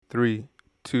Three,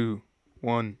 two,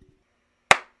 one.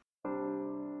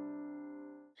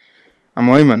 I'm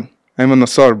Ayman. Ayman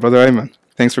Nassar, brother Ayman.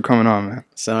 Thanks for coming on, man.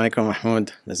 Assalamu alaikum,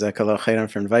 Mahmoud. Jazakallah khairan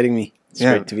for inviting me. It's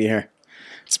Yeah. great to be here.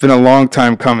 It's been a long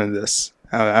time coming, this.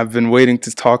 I've been waiting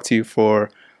to talk to you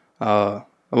for a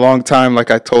long time, like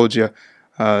I told you.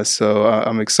 So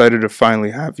I'm excited to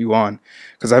finally have you on.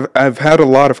 Because I've had a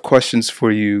lot of questions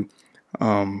for you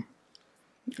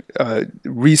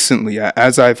recently,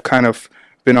 as I've kind of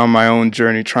been on my own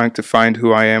journey trying to find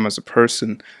who I am as a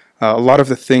person. A lot of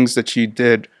the things that you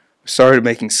did started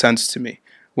making sense to me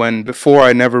when before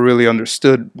I never really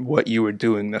understood what you were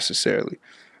doing necessarily.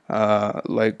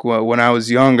 When I was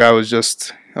young, I was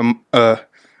just a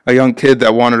young kid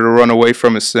that wanted to run away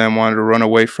from Islam, wanted to run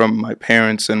away from my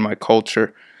parents and my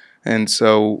culture. And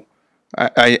so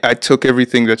I took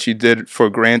everything that you did for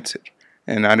granted,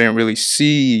 and I didn't really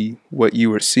see what you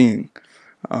were seeing.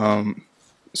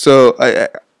 So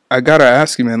I gotta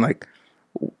ask you, man, like,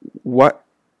 what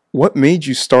made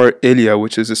you start ILIA,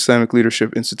 which is Islamic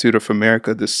Leadership Institute of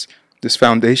America, this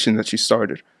foundation that you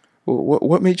started?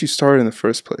 What made you start in the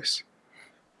first place?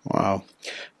 Wow.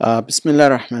 Bismillah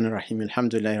ar-Rahman ar-Rahim.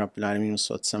 Alhamdulillah Rabbil Alameen.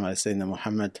 Wassalam ala Sayyidina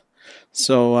Muhammad.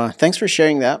 So thanks for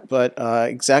sharing that, but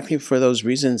exactly for those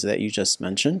reasons that you just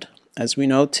mentioned. As we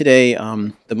know today,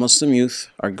 the Muslim youth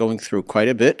are going through quite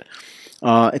a bit.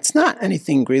 It's not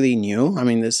anything really new. I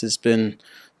mean, this has been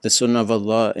the Sunnah of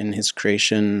Allah in His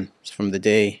creation from the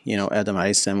day, Adam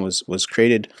a.s. was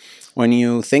created. When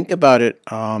you think about it,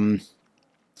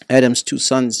 Adam's two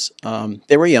sons,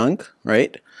 they were young,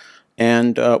 right?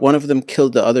 And one of them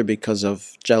killed the other because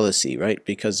of jealousy, right?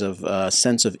 Because of a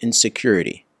sense of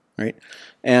insecurity, right?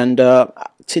 And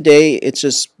today, it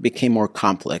just became more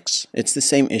complex. It's the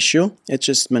same issue. It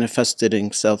just manifested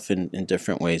itself in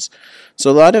different ways. So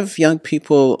a lot of young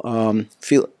people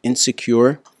feel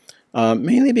insecure,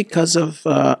 mainly because of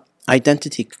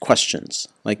identity questions.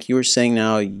 Like you were saying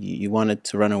now, you wanted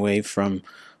to run away from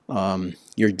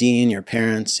your deen, your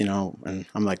parents, and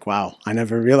I'm like, wow, I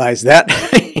never realized that,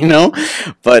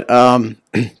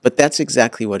 But that's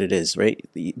exactly what it is, right?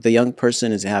 The young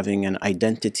person is having an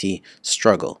identity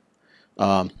struggle.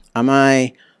 Am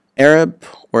I Arab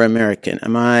or American?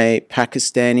 Am I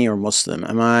Pakistani or Muslim?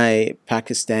 Am I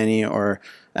Pakistani or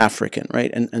African,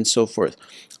 right? And so forth.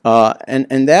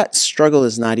 And that struggle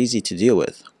is not easy to deal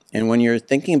with. And when you're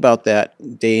thinking about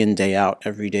that day in, day out,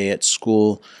 every day at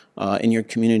school, in your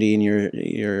community, in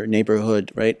your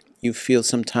neighborhood, right? You feel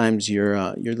sometimes you're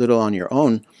little on your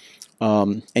own,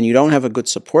 and you don't have a good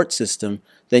support system.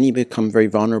 Then you become very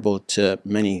vulnerable to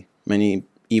many, many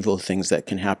evil things that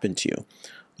can happen to you.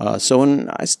 So when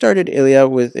I started ILIA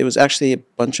it was actually a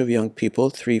bunch of young people,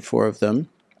 3-4 of them.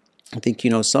 I think you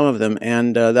know some of them.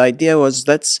 And the idea was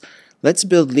let's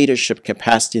build leadership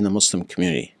capacity in the Muslim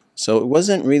community. So it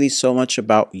wasn't really so much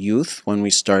about youth when we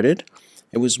started.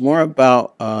 It was more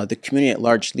about the community at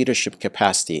large leadership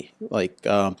capacity, like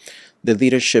the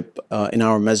leadership in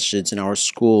our masjids, in our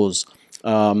schools.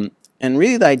 And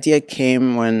really the idea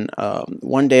came when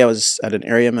one day I was at an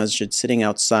area masjid sitting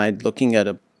outside looking at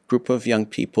a group of young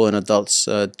people and adults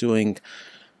doing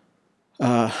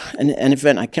an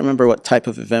event. I can't remember what type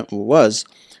of event it was,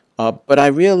 but I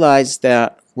realized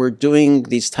that we're doing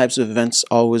these types of events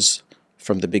always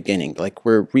from the beginning. Like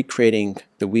we're recreating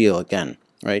the wheel again,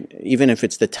 right? Even if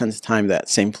it's the 10th time that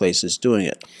same place is doing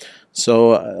it. So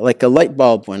like a light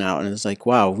bulb went out and it's like,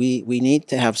 wow, we need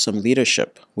to have some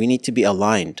leadership. We need to be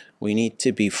aligned. We need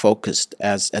to be focused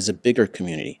as a bigger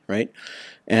community, right?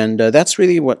 And that's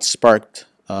really what sparked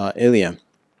ILIA.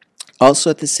 Also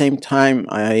at the same time,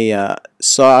 I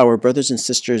saw our brothers and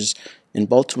sisters in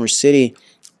Baltimore City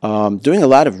doing a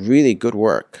lot of really good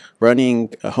work,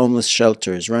 running homeless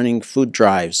shelters, running food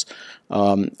drives,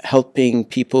 helping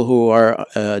people who are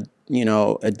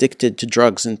addicted to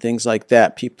drugs and things like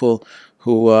that, people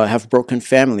who have broken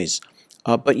families.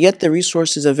 But yet the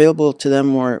resources available to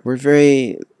them were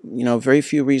very, very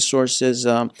few resources.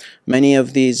 Many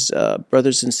of these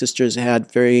brothers and sisters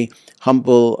had very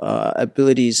humble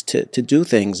abilities to do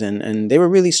things, and they were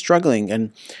really struggling.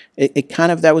 And it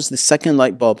kind of, that was the second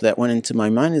light bulb that went into my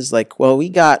mind, is like, well, we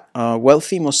got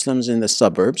wealthy Muslims in the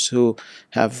suburbs who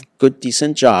have good,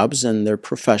 decent jobs and they're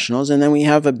professionals, and then we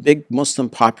have a big Muslim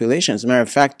population. As a matter of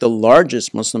fact, the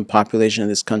largest Muslim population in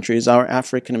this country is our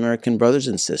African American brothers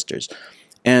and sisters.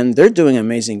 And they're doing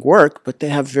amazing work, but they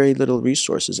have very little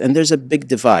resources. And there's a big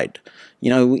divide.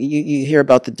 You hear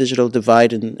about the digital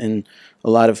divide in a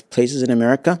lot of places in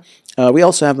America. We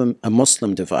also have a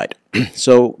Muslim divide.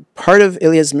 So part of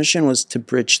ILIA's mission was to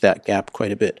bridge that gap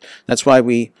quite a bit. That's why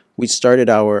we started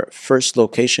our first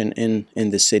location in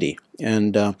the city.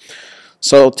 And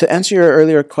So to answer your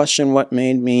earlier question, what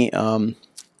made me, think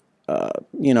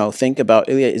about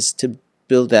ILIA is to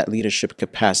build that leadership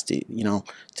capacity,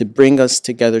 to bring us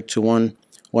together to one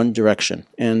direction.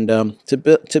 And to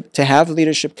have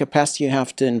leadership capacity, you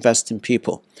have to invest in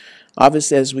people.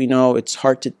 Obviously, as we know, it's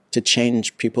hard to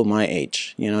change people my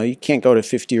age. You can't go to a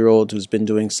 50-year-old who's been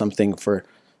doing something for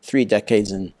 3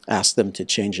 decades and ask them to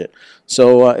change it.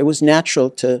 So it was natural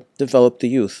to develop the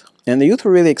youth. And the youth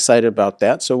were really excited about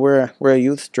that. So we're a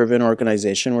youth-driven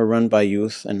organization. We're run by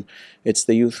youth, and it's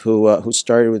the youth who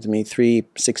started with me, 3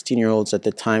 16-year-olds at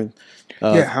the time.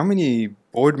 How many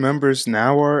board members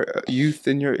now are youth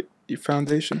in your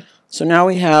foundation? So now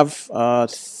we have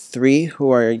 3 who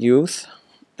are youth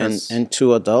and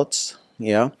 2 adults.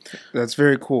 Yeah. That's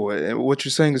very cool. What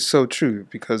you're saying is so true,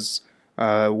 because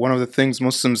one of the things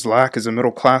Muslims lack is a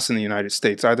middle class in the United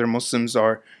States. Either Muslims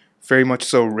are very much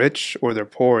so rich or they're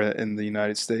poor in the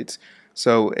United States.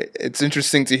 So it's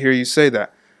interesting to hear you say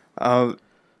that. A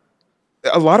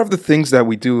lot of the things that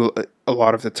we do a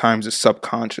lot of the times is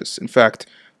subconscious. In fact,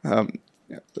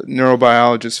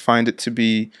 neurobiologists find it to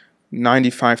be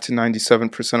 95 to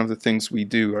 97% of the things we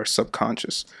do are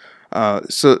subconscious.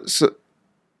 So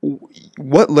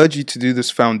what led you to do this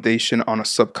foundation on a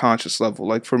subconscious level?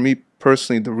 Like for me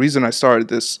personally, the reason I started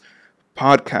this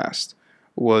podcast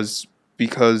was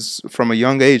because from a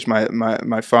young age,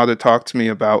 my father talked to me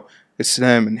about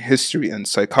Islam and history and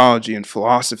psychology and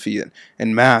philosophy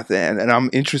and math, and I'm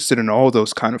interested in all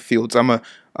those kind of fields. I'm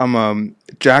a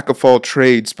jack of all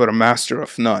trades, but a master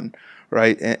of none,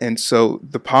 right? And so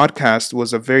the podcast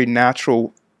was a very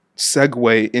natural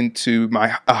segue into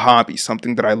a hobby,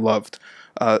 something that I loved.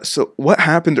 So what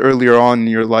happened earlier on in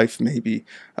your life maybe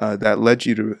that led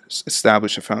you to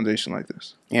establish a foundation like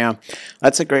this? Yeah,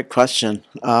 that's a great question.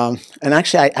 And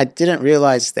actually, I didn't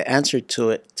realize the answer to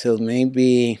it till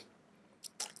maybe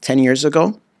 10 years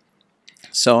ago.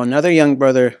 So another young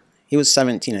brother, he was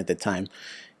 17 at the time,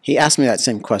 he asked me that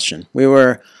same question. We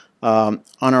were on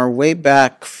our way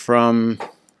back from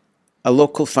a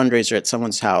local fundraiser at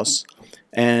someone's house,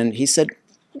 and he said,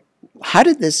 how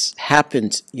did this happen,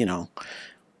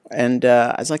 And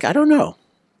I was like, I don't know.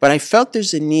 But I felt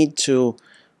there's a need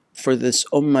for this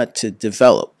ummah to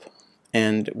develop.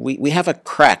 And we have a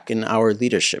crack in our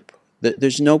leadership.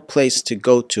 There's no place to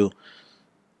go to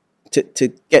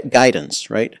get guidance,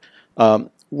 right?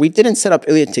 We didn't set up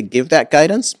ILIA to give that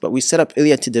guidance, but we set up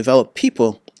ILIA to develop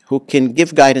people who can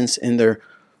give guidance in their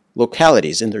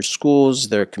localities, in their schools,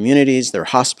 their communities, their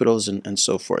hospitals, and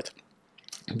so forth.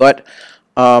 But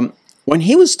when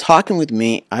he was talking with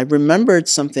me, I remembered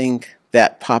something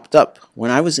that popped up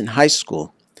when I was in high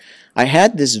school. I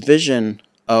had this vision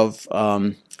of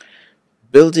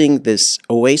building this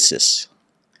oasis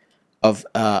of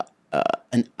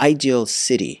an ideal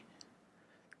city.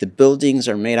 The buildings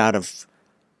are made out of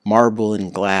marble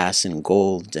and glass and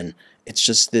gold, and it's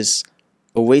just this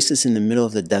oasis in the middle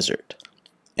of the desert.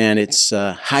 And it's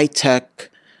high-tech,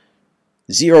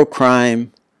 zero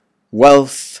crime,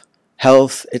 wealth,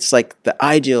 health. It's like the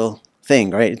ideal thing,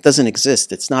 right? It doesn't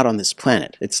exist. It's not on this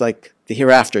planet. It's like the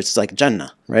hereafter. It's like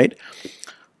Jannah, right?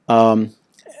 And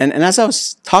as I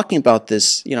was talking about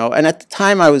this, and at the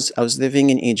time I was living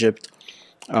in Egypt.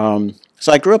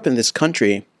 So I grew up in this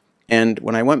country, and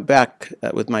when I went back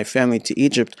with my family to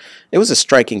Egypt, it was a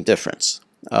striking difference.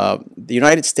 The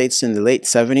United States in the late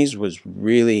 70s was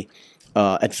really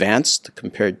advanced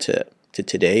compared to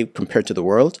today, compared to the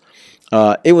world.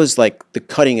 It was like the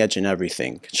cutting edge in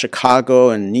everything. Chicago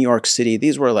and New York City,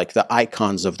 these were like the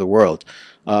icons of the world.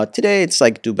 Today, it's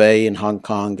like Dubai and Hong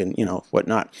Kong and,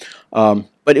 whatnot.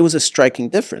 But it was a striking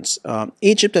difference.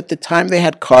 Egypt at the time, they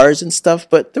had cars and stuff,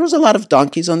 but there was a lot of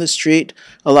donkeys on the street,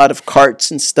 a lot of carts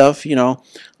and stuff,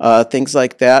 things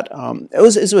like that. It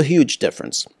was a huge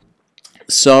difference.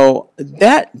 So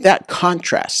that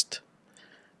contrast,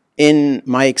 in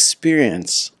my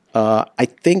experience, I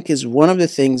think is one of the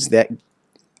things that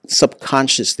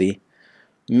subconsciously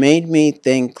made me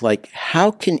think, like,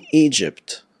 how can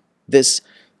Egypt, this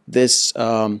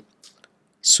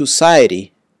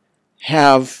society,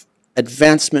 have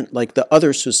advancement like the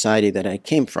other society that I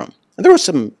came from? And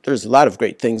there's a lot of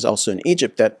great things also in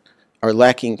Egypt that are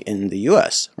lacking in the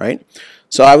U.S., right?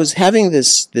 So I was having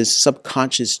this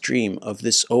subconscious dream of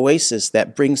this oasis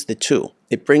that brings the two.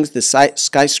 It brings the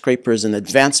skyscrapers and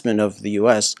advancement of the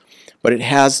U.S., but it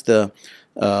has the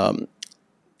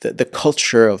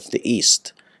culture of the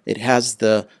East. It has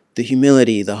the the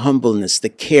humility, the humbleness, the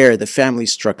care, the family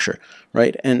structure,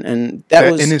 right? And that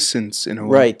was innocence in a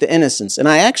way. right, the innocence. And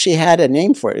I actually had a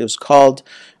name for it. It was called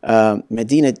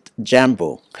Medina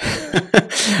Jambo.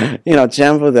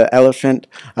 Jambo the elephant.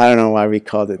 I don't know why we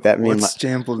called it that. What's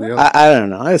Jambo the elephant? I don't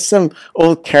know. It's some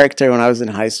old character when I was in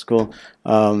high school,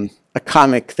 a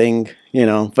comic thing,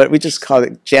 but we just called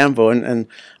it Jambo. And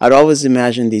I'd always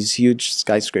imagine these huge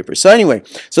skyscrapers. So anyway,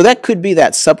 so that could be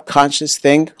that subconscious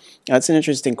thing. That's an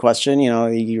interesting question.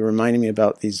 You reminded me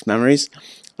about these memories.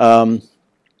 But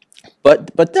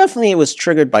definitely it was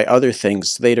triggered by other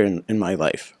things later in my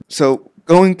life. So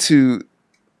going to,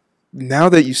 now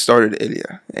that you started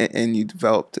ILIA and you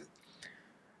developed it,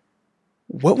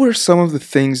 what were some of the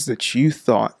things that you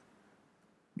thought,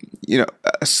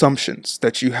 assumptions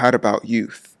that you had about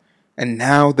youth? And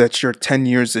now that you're 10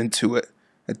 years into it,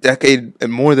 a decade,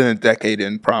 and more than a decade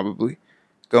in probably,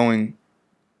 going,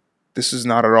 this is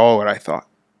not at all what I thought.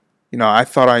 I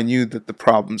thought I knew that the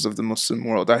problems of the Muslim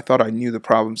world. I thought I knew the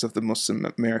problems of the Muslim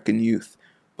American youth.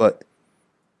 But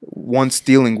once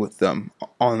dealing with them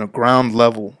on a ground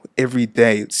level every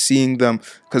day, seeing them,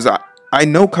 because I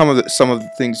know some of the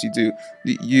things you do.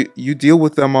 You deal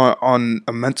with them on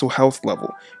a mental health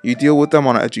level. You deal with them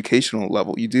on an educational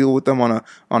level. You deal with them on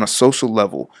a social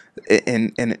level,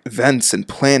 in events and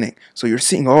planning. So you're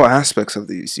seeing all aspects of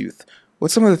these youth.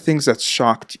 What's some of the things that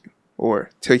shocked you or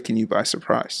taken you by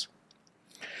surprise?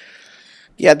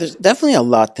 Yeah, there's definitely a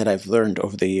lot that I've learned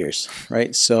over the years,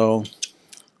 right? So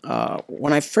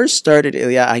when I first started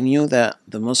ILIA, I knew that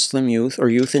the Muslim youth, or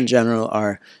youth in general,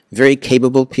 are very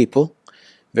capable people,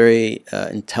 very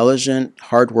intelligent,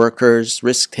 hard workers,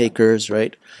 risk takers,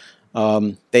 right?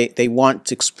 They want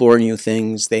to explore new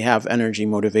things. They have energy,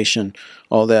 motivation,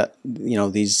 all that,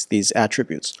 these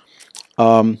attributes.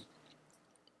 What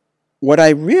I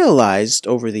realized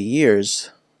over the years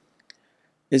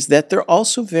is that they're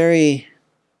also very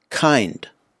kind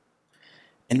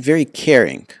and very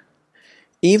caring,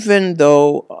 even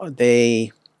though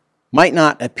they might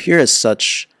not appear as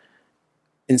such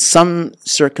in some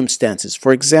circumstances.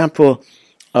 For example,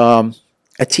 a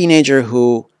teenager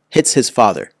who hits his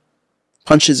father,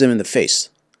 punches him in the face,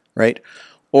 right?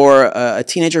 Or a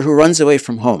teenager who runs away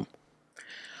from home.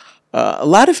 A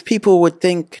lot of people would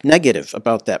think negative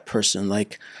about that person,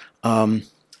 or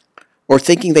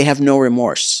thinking they have no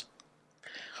remorse.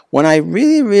 When I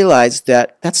really realized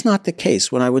that that's not the case,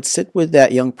 when I would sit with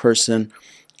that young person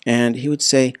and he would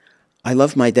say, I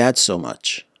love my dad so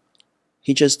much.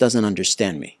 He just doesn't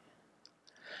understand me.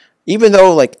 Even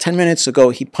though 10 minutes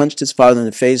ago he punched his father in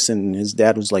the face and his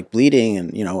dad was bleeding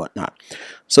and whatnot.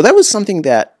 So that was something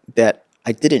that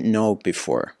I didn't know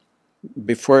before.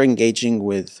 Before engaging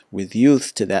with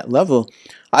youth to that level,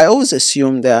 I always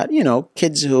assumed that,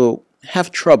 kids who have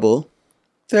trouble,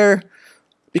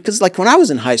 because when I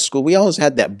was in high school, we always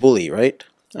had that bully, right?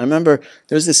 I remember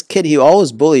there was this kid, he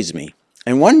always bullies me.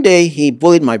 And one day he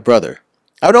bullied my brother.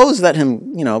 I would always let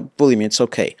him, bully me. It's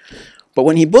okay. But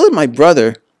when he bullied my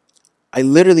brother, I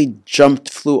literally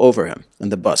flew over him in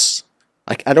the bus.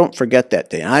 I don't forget that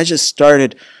day. And I just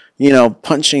started,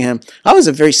 punching him. I was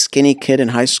a very skinny kid in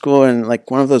high school and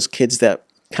one of those kids that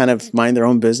kind of mind their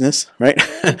own business, right?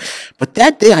 But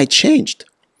that day I changed.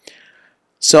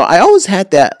 So I always had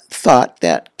that thought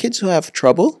that kids who have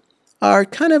trouble are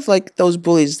kind of like those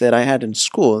bullies that I had in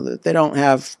school. They don't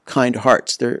have kind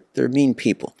hearts. They're mean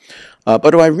people. But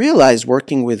what I realized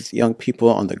working with young people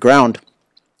on the ground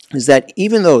is that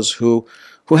even those who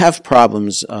have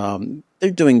problems, they're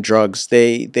doing drugs,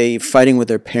 they fighting with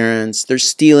their parents, they're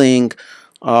stealing,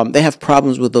 they have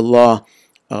problems with the law.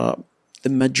 The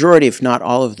majority, if not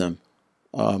all of them,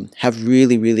 have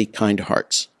really, really kind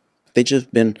hearts. They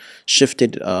just been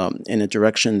shifted in a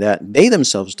direction that they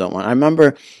themselves don't want. I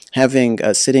remember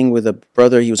sitting with a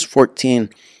brother. He was 14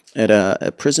 at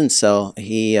a prison cell.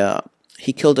 He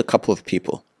killed a couple of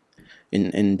people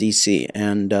in D.C.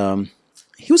 and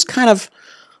he was kind of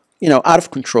out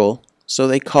of control. So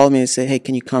they called me and said, "Hey,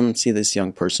 can you come and see this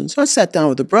young person?" So I sat down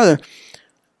with the brother,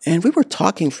 and we were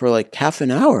talking for half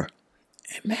an hour.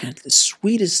 And man, the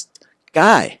sweetest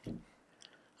guy.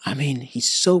 I mean, he's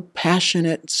so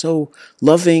passionate, so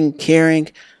loving,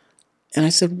 caring. And I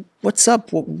said, "What's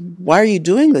up? Why are you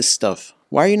doing this stuff?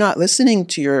 Why are you not listening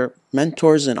to your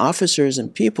mentors and officers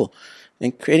and people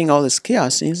and creating all this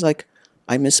chaos?" And he's like,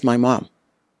 "I miss my mom."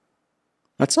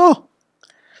 That's all.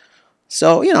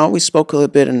 So, we spoke a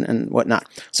little bit and whatnot.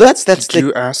 So that's Did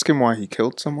you ask him why he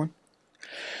killed someone?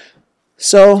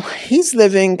 So he's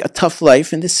living a tough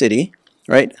life in the city,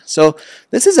 right? So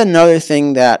this is another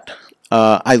thing that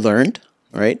I learned,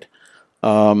 right?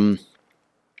 There's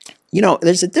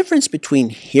a difference between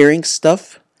hearing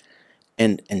stuff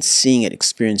and seeing it,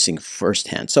 experiencing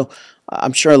firsthand. So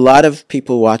I'm sure a lot of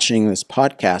people watching this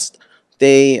podcast,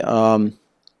 they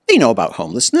know about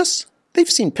homelessness. They've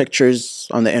seen pictures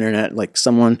on the internet, like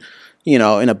someone, in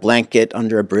a blanket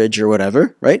under a bridge or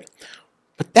whatever, right?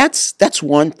 But that's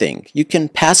one thing. You can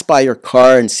pass by your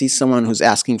car and see someone who's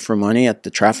asking for money at the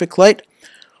traffic light,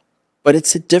 but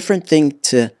it's a different thing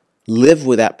to live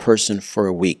with that person for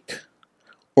a week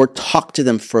or talk to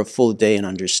them for a full day and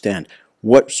understand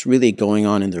what's really going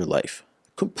on in their life.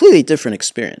 Completely different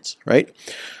experience, right?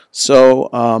 So,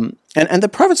 and the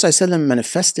Prophet ﷺ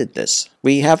manifested this.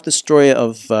 We have the story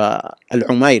of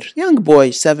Al-Umayr, young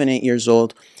boy, 7, 8 years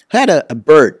old, who had a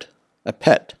bird, a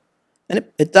pet, and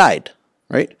it died,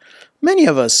 right? Many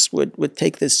of us would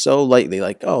take this so lightly,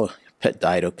 like, oh, pet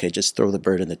died, okay, just throw the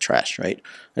bird in the trash, right?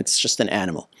 It's just an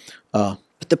animal.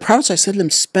 But the Prophet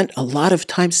ﷺ spent a lot of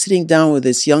time sitting down with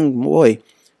this young boy,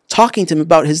 talking to him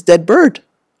about his dead bird.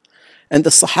 And the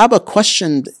Sahaba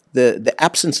questioned the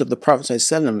absence of the Prophet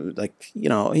ﷺ, like,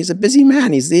 he's a busy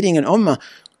man, he's leading an ummah.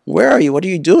 Where are you? What are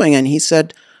you doing? And he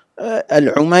said,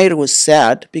 Al-Umayr was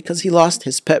sad because he lost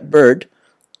his pet bird,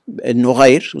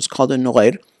 Nughayr, it was called a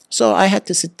Nughayr. So I had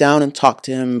to sit down and talk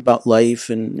to him about life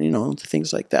and,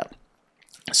 things like that.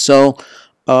 So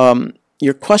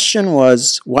your question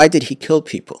was, why did he kill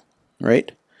people,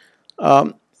 right?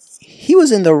 He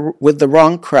was with the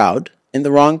wrong crowd, in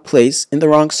the wrong place, in the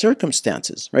wrong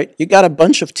circumstances, right? You got a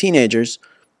bunch of teenagers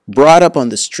brought up on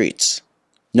the streets,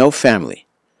 no family,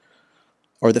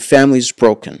 or the family's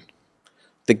broken.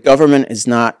 The government is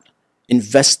not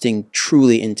investing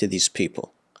truly into these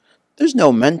people. There's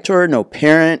no mentor, no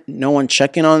parent, no one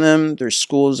checking on them. Their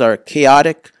schools are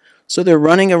chaotic. So they're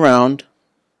running around,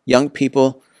 young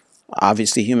people,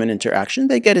 obviously human interaction.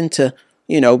 They get into,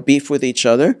 beef with each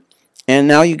other. And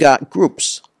now you got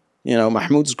groups,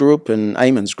 Mahmoud's group and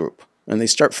Ayman's group, and they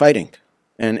start fighting.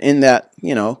 And in that,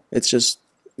 it's just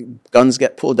guns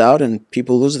get pulled out and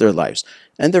people lose their lives.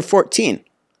 And they're 14.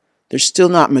 They're still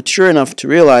not mature enough to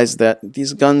realize that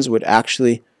these guns would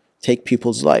actually take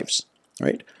people's lives,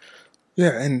 right?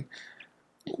 Yeah, and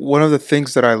one of the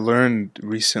things that I learned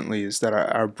recently is that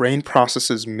our brain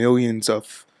processes millions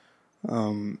of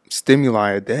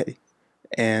stimuli a day.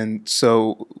 And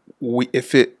so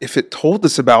if it told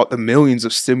us about the millions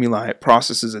of stimuli it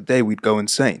processes a day, we'd go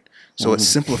insane. So it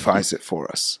simplifies it for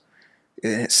us.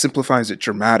 It simplifies it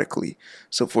dramatically.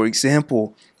 So for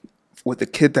example, with the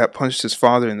kid that punched his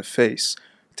father in the face,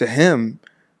 to him,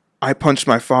 I punched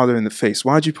my father in the face.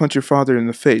 Why'd you punch your father in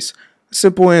the face?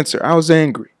 Simple answer, I was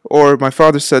angry. Or my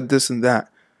father said this and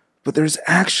that. But there's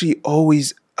actually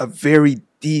always a very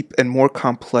deep and more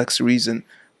complex reason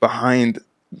behind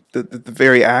the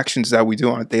very actions that we do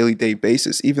on a daily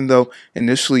basis. Even though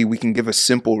initially we can give a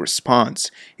simple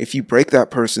response, if you break that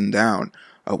person down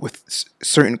with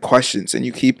certain questions and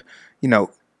you keep,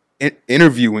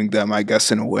 interviewing them, I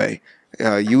guess, in a way,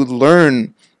 you would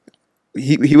learn.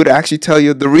 He would actually tell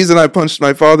you, the reason I punched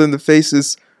my father in the face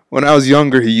is when I was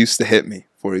younger, he used to hit me,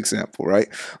 for example, right?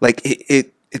 Like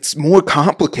it's more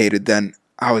complicated than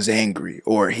I was angry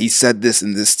or he said this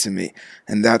and this to me,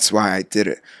 and that's why I did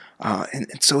it. And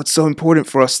so it's so important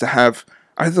for us to have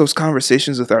either those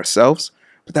conversations with ourselves,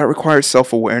 but that requires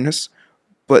self-awareness.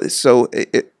 But so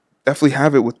it definitely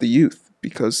have it with the youth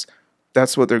because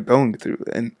that's what they're going through.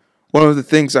 And one of the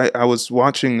things I was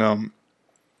watching,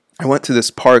 I went to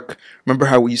this park. Remember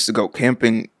how we used to go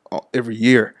camping every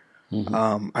year?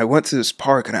 Mm-hmm. I went to this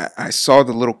park and I saw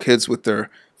the little kids with their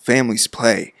families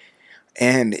play.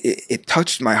 And it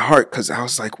touched my heart because I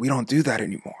was like, we don't do that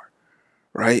anymore.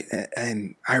 Right?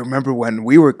 And I remember when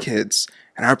we were kids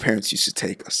and our parents used to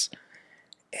take us.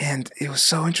 And it was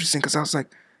so interesting because I was like,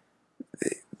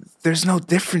 there's no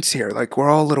difference here. Like, we're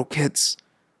all little kids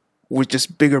with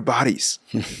just bigger bodies,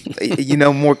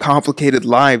 more complicated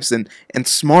lives and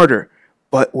smarter.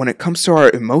 But when it comes to our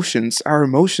emotions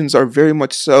are very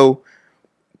much so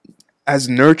as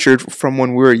nurtured from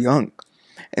when we were young.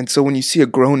 And so when you see a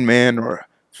grown man or a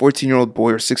 14-year-old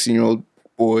boy or 16-year-old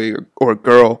boy or a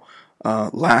girl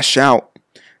lash out,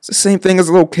 it's the same thing as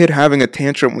a little kid having a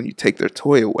tantrum when you take their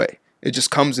toy away. It just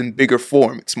comes in bigger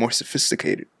form. It's more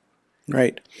sophisticated.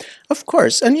 Right. Of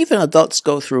course. And even adults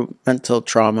go through mental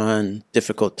trauma and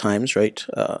difficult times, right?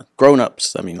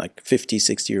 Grown-ups, like 50,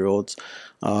 60-year-olds.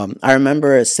 I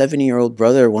remember a 70-year-old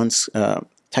brother once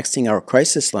texting our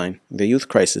crisis line, the youth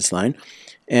crisis line,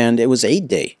 and it was Eid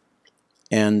day.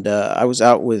 And I was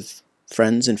out with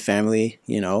friends and family,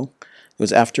 It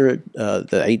was after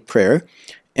the Eid prayer.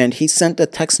 And he sent a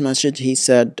text message. He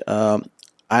said,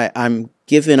 I'm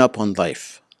giving up on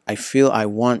life. I feel I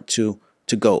want to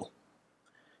go.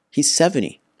 He's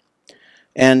 70.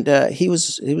 and he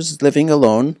was living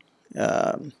alone.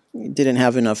 He didn't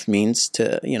have enough means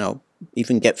to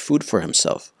even get food for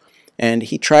himself, and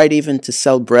he tried even to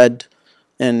sell bread,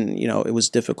 and it was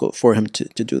difficult for him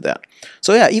to do that.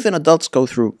 So yeah, even adults go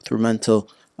through mental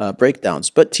breakdowns.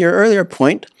 But to your earlier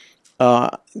point,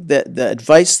 the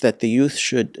advice that the youth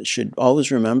should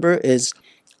always remember is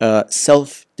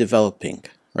self-developing,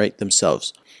 right,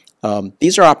 themselves.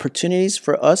 These are opportunities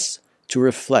for us to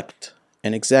reflect,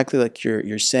 and exactly like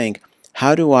you're saying,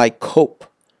 how do I cope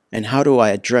and how do I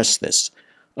address this?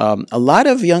 A lot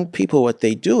of young people, what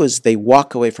they do is they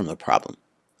walk away from the problem,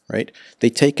 right? They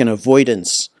take an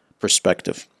avoidance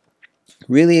perspective.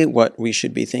 Really, what we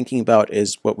should be thinking about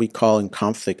is what we call in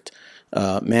conflict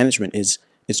management is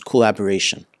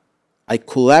collaboration. I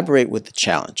collaborate with the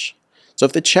challenge. So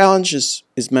if the challenge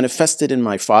is manifested in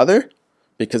my father,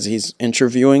 because he's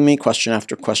interviewing me question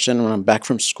after question when I'm back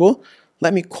from school,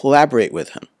 let me collaborate with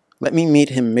him. Let me meet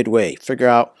him midway, figure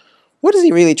out what is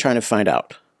he really trying to find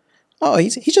out. Oh, he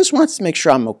just wants to make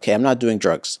sure I'm okay, I'm not doing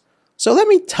drugs. So let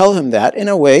me tell him that in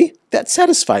a way that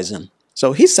satisfies him.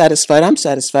 So he's satisfied, I'm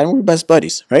satisfied, and we're best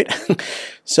buddies, right?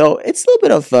 So it's a little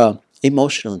bit of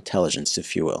emotional intelligence,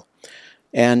 if you will.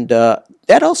 And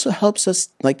that also helps us,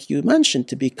 like you mentioned,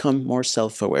 to become more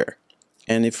self-aware.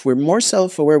 And if we're more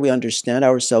self-aware, we understand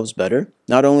ourselves better.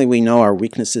 Not only we know our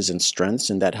weaknesses and strengths,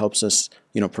 and that helps us,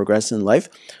 progress in life,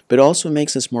 but also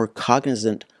makes us more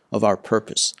cognizant of our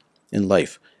purpose in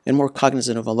life and more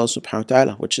cognizant of Allah subhanahu wa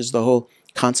ta'ala, which is the whole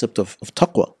concept of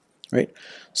taqwa, right?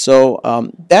 So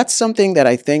that's something that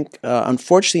I think,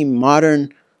 unfortunately,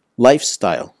 modern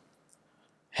lifestyle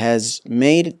has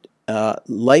made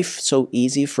life so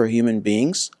easy for human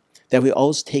beings that we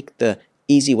always take the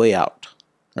easy way out,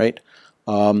 right?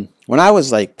 When I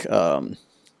was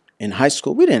in high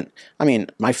school,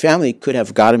 my family could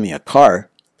have gotten me a car,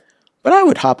 but I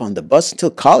would hop on the bus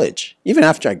until college, even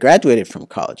after I graduated from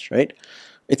college, right?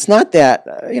 It's not that,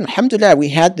 alhamdulillah, we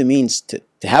had the means to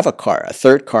have a car, a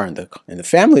third car in the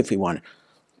family if we wanted.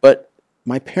 But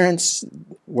my parents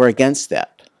were against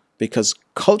that because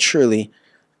culturally,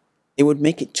 it would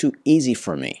make it too easy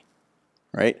for me,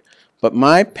 right? But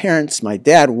my parents, my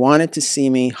dad wanted to see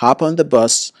me hop on the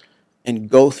bus and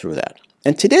go through that.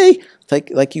 And today,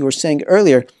 like you were saying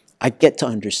earlier, I get to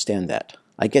understand that.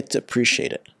 I get to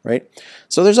appreciate it, right?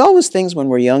 So there's always things when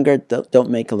we're younger that don't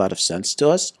make a lot of sense to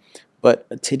us.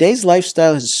 But today's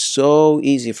lifestyle is so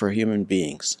easy for human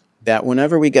beings that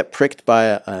whenever we get pricked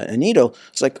by a needle,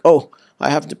 it's like, oh, I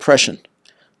have depression.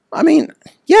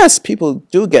 Yes, people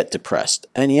do get depressed.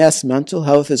 And yes, mental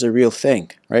health is a real thing,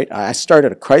 right? I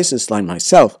started a crisis line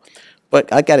myself.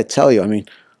 But I got to tell you,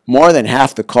 more than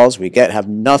half the calls we get have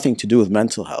nothing to do with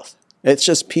mental health. It's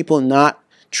just people not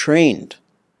trained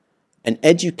and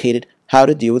educated how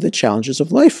to deal with the challenges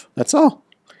of life. That's all.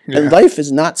 Yeah. And life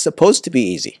is not supposed to be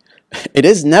easy. It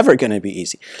is never going to be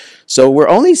easy. So we're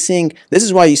only seeing, this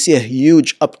is why you see a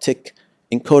huge uptick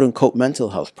in quote-unquote mental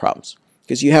health problems.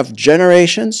 Because you have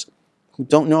generations who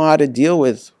don't know how to deal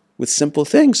with simple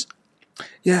things.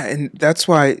 Yeah, and that's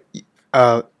why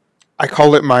I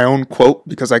call it my own quote,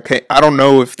 because I don't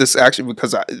know if this actually,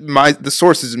 because the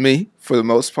source is me for the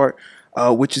most part,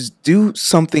 which is do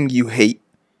something you hate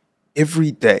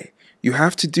every day. You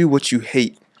have to do what you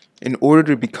hate in order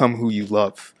to become who you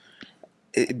love.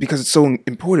 Because it's so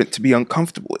important to be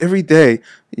uncomfortable. Every day,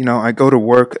 I go to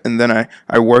work and then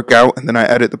I work out and then I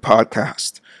edit the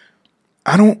podcast.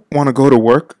 I don't want to go to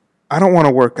work. I don't want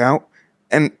to work out.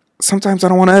 And sometimes I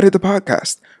don't want to edit the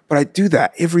podcast. But I do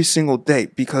that every single day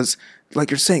because,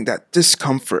 like you're saying, that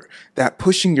discomfort, that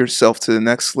pushing yourself to the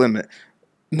next limit,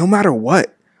 no matter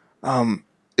what,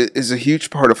 is a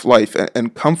huge part of life.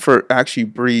 And comfort actually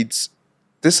breeds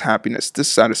this happiness, this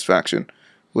satisfaction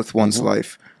with one's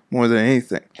life more than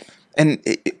anything. And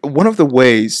one of the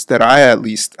ways that I at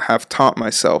least have taught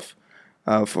myself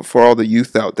for all the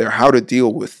youth out there how to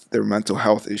deal with their mental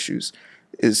health issues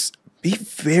is be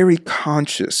very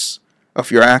conscious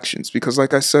of your actions. Because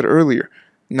like I said earlier,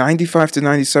 95 to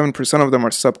 97% of them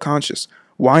are subconscious.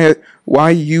 Why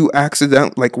you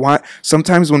why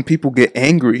sometimes when people get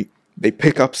angry, they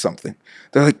pick up something.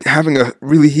 They're like having a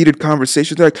really heated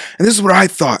conversation. They're like, and this is what I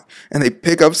thought. And they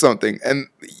pick up something. And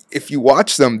if you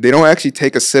watch them, they don't actually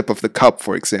take a sip of the cup,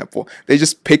 for example. They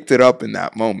just picked it up in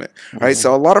that moment, right?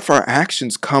 So a lot of our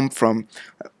actions come from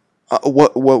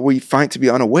what we find to be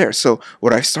unaware. So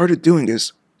what I started doing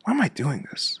is, why am I doing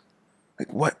this?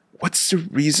 Like, what's the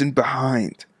reason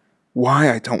behind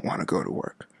why I don't want to go to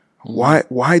work?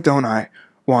 Why don't I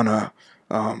want to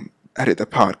edit the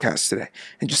podcast today?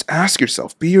 And just ask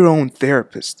yourself, be your own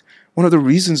therapist. One of the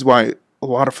reasons why a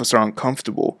lot of us are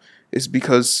uncomfortable is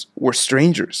because we're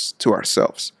strangers to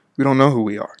ourselves. We don't know who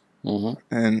we are.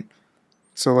 And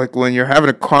so, like, when you're having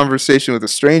a conversation with a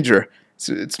stranger,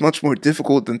 it's much more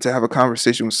difficult than to have a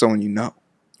conversation with someone you know.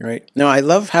 Right. No, I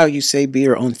love how you say be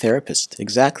your own therapist.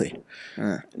 Exactly.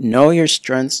 Know your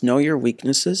strengths, know your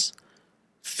weaknesses,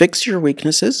 fix your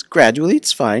weaknesses gradually.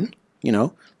 It's fine,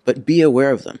 but be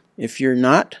aware of them. If you're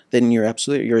not, then you're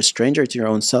a stranger to your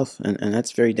own self, and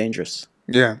that's very dangerous.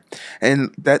 Yeah,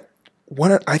 and that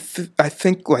I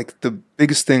think like the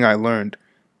biggest thing I learned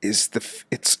is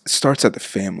it starts at the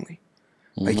family.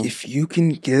 Like, if you can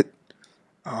get,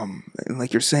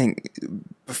 like you're saying,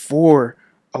 before,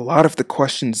 a lot of the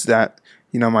questions that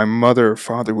my mother or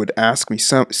father would ask me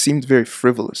seemed very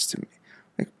frivolous to me.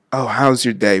 Like, oh, how's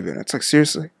your day been? It's like,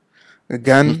 seriously.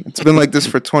 Again, it's been like this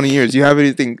for 20 years. You have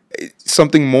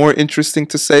something more interesting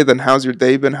to say than how's your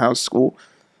day been, how's school?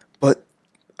 But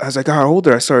as I got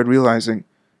older, I started realizing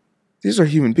these are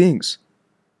human beings.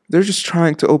 They're just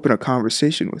trying to open a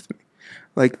conversation with me.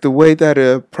 Like the way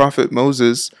that Prophet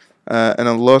Moses and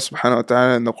Allah subhanahu wa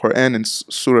ta'ala in the Quran in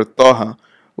Surah Taha,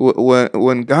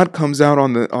 when God comes out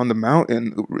on the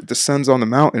mountain, descends on the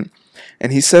mountain,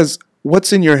 and he says,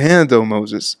 "What's in your hand, O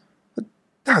Moses?"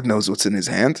 God knows what's in his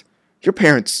hand. Your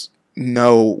parents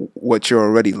know what you're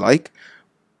already like,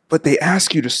 but they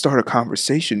ask you to start a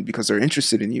conversation because they're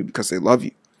interested in you, because they love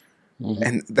you.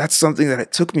 And that's something that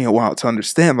it took me a while to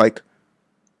understand. Like,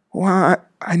 well,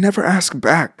 I never ask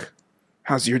back,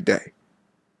 how's your day?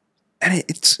 And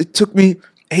it took me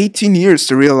 18 years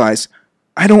to realize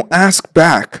I don't ask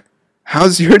back,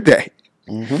 how's your day?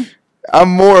 I'm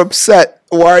more upset.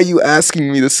 Why are you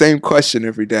asking me the same question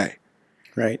every day?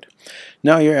 Right.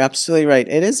 No, you're absolutely right.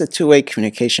 It is a two-way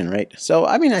communication, right? So,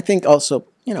 I mean, I think also,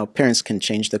 parents can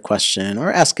change the question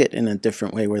or ask it in a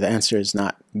different way where the answer is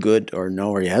not good or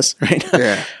no or yes, right?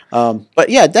 Yeah. But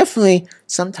yeah, definitely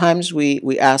sometimes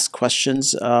we ask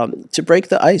questions to break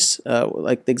the ice.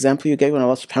 Like the example you gave when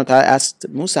Allah subhanahu wa ta'ala asked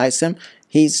Musa,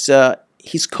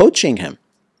 he's coaching him.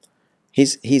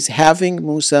 He's having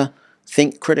Musa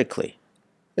think critically.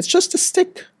 It's just a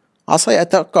stick. I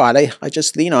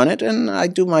just lean on it and I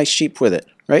do my sheep with it,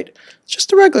 right? It's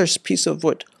just a regular piece of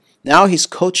wood. Now he's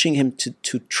coaching him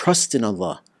to trust in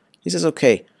Allah. He says,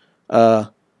 okay,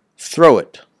 throw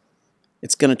it.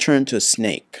 It's going to turn into a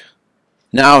snake.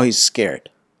 Now he's scared.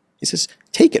 He says,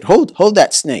 take it, hold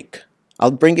that snake.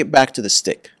 I'll bring it back to the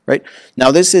stick, right?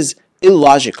 Now this is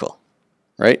illogical,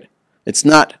 right? It's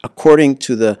not according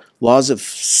to the laws of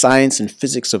science and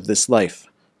physics of this life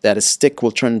that a stick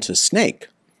will turn into a snake.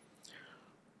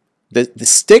 The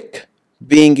stick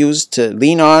being used to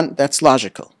lean on, that's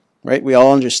logical, right? We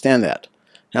all understand that.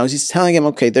 Now he's telling him,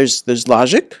 okay, there's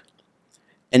logic,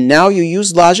 and now you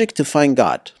use logic to find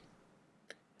God.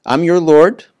 I'm your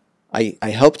Lord. I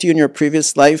helped you in your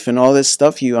previous life and all this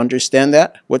stuff. You understand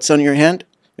that? What's on your hand?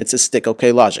 It's a stick.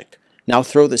 Okay, logic. Now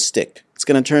throw the stick. It's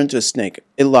going to turn into a snake.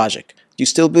 Illogic. Do you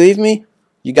still believe me?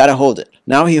 You got to hold it.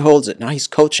 Now he holds it. Now he's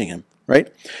coaching him,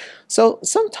 right? So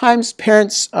sometimes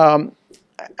parents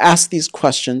ask these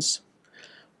questions,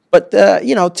 but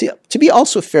to be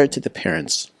also fair to the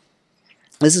parents,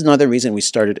 this is another reason we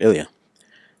started ILIA.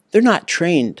 They're not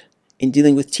trained in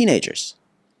dealing with teenagers.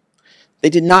 They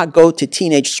did not go to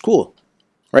teenage school,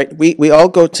 right? We all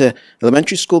go to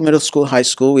elementary school, middle school, high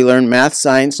school. We learn math,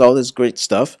 science, all this great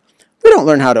stuff. We don't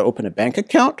learn how to open a bank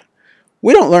account.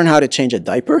 We don't learn how to change a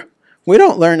diaper. We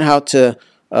don't learn how to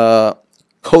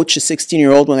coach a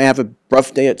 16-year-old when they have a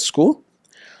rough day at school.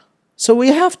 So we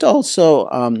have to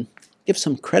also give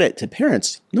some credit to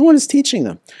parents. No one is teaching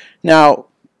them. Now,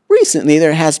 recently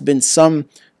there has been some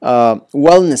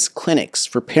wellness clinics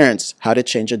for parents, how to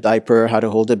change a diaper, how to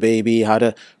hold a baby, how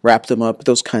to wrap them up,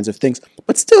 those kinds of things.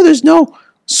 But still, there's no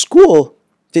school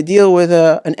to deal with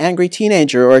an angry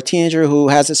teenager or a teenager who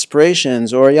has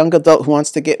aspirations or a young adult who wants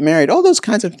to get married, all those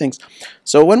kinds of things.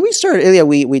 So when we started ILIA,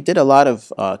 we did a lot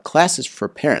of classes for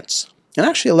parents. And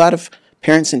actually, a lot of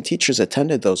parents and teachers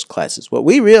attended those classes. What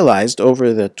we realized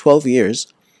over the 12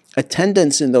 years,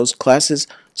 attendance in those classes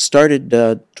started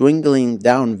dwindling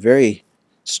down very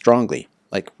strongly.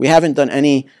 Like, we haven't done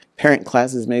any parent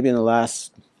classes maybe in the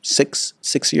last six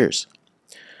years.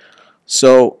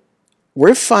 So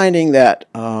we're finding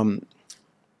that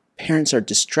parents are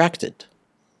distracted.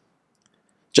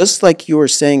 Just like you were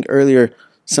saying earlier,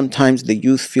 sometimes the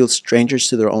youth feel strangers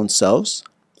to their own selves.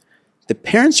 The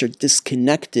parents are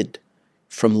disconnected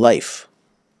from life.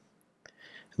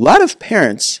 A lot of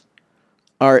parents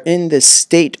are in this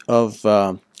state of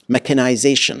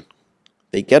mechanization.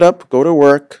 They get up, go to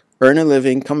work, earn a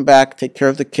living, come back, take care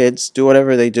of the kids, do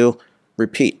whatever they do,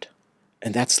 repeat.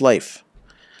 And that's life.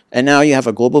 And now you have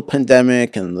a global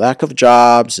pandemic and lack of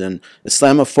jobs and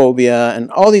Islamophobia and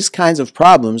all these kinds of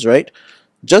problems, right?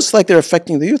 Just like they're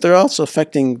affecting the youth, they're also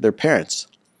affecting their parents.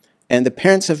 And the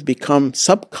parents have become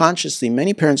subconsciously,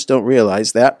 many parents don't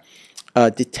realize that,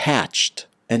 detached.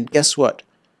 And guess what?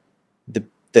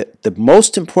 The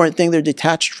most important thing they're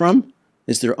detached from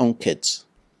is their own kids,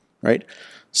 right?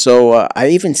 So I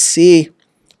even see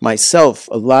myself,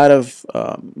 a lot of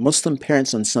Muslim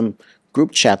parents on some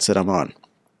group chats that I'm on.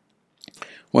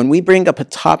 When we bring up a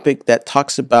topic that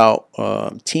talks about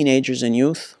teenagers and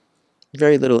youth,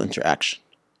 very little interaction.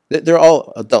 They're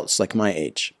all adults like my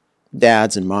age,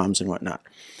 dads and moms and whatnot.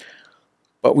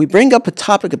 But we bring up a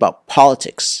topic about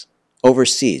politics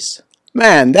overseas.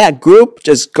 Man, that group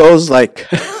just goes like,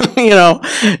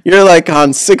 you're like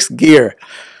on sixth gear.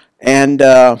 And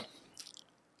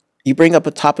you bring up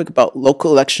a topic about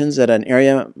local elections at an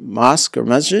area mosque or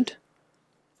masjid,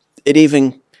 it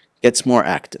even gets more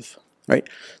active, right?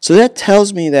 So that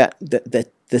tells me that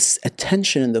this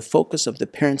attention and the focus of the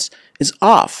parents is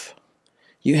off.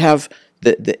 You have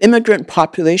the immigrant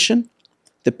population,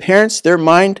 the parents, their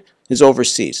mind is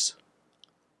overseas.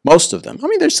 Most of them. I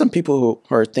mean, there's some people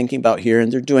who are thinking about here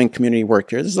and they're doing community work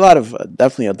here. There's a lot of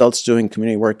definitely adults doing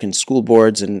community work in school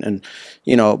boards and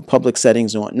public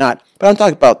settings and whatnot. But I'm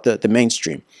talking about the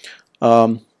mainstream.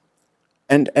 And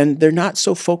they're not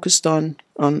so focused on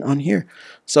here.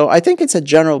 So I think it's a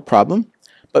general problem.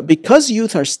 But because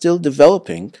youth are still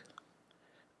developing,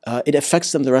 it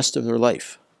affects them the rest of their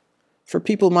life. For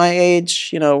people my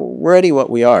age, we're already what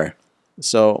we are.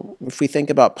 So if we think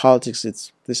about politics,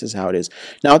 this is how it is.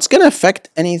 Now, it's going to affect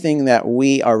anything that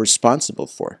we are responsible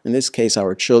for. In this case,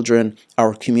 our children,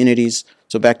 our communities.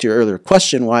 So back to your earlier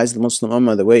question, why is the Muslim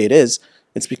Ummah the way it is?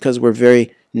 It's because we're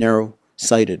very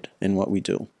narrow-sighted in what we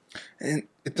do. And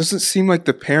it doesn't seem like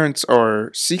the parents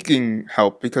are seeking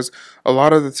help because a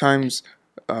lot of the times,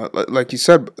 like you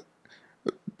said,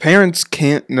 parents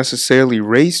can't necessarily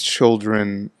raise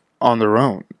children on their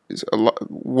own.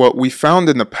 What we found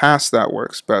in the past that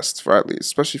works best, for at least,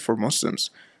 especially for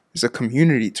Muslims, is a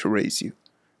community to raise you,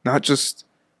 not just,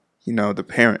 the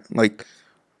parent. Like,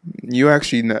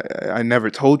 I never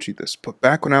told you this, but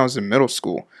back when I was in middle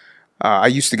school, I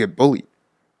used to get bullied.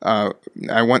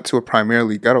 I went to a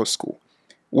primarily ghetto school.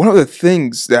 One of the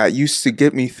things that used to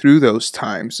get me through those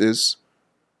times is,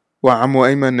 well, I'm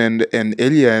Ayman and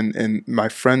ILIA and my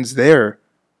friends there,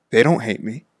 they don't hate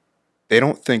me. They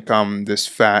don't think I'm this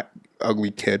fat,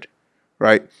 ugly kid,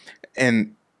 right?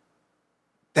 And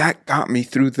that got me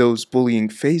through those bullying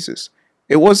phases.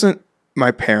 It wasn't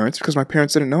my parents, because my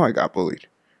parents didn't know I got bullied.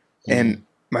 Mm. And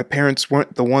my parents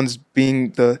weren't the ones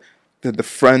being the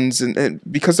friends, and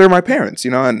because they're my parents,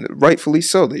 and rightfully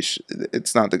so.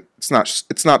 It's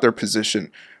not their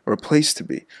position or a place to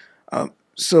be.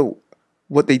 So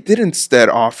what they did instead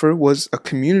offer was a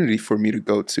community for me to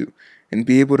go to and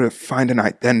be able to find an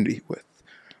identity with.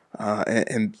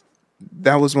 And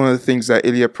that was one of the things that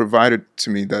ILIA provided to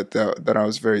me that I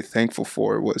was very thankful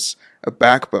for, was a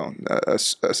backbone, a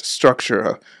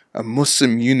structure, a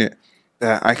Muslim unit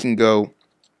that I can go,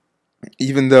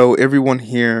 even though everyone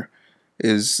here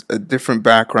is a different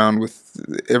background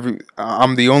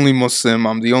I'm the only Muslim,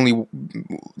 I'm the only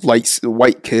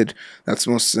white kid that's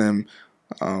Muslim,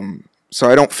 so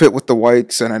I don't fit with the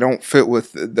whites, and I don't fit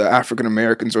with the African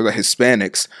Americans or the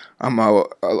Hispanics. I'm a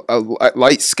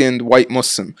light-skinned white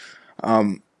Muslim.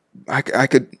 I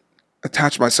could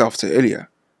attach myself to ILIA,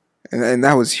 and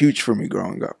that was huge for me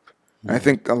growing up. Mm-hmm. I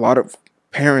think a lot of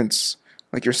parents,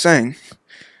 like you're saying,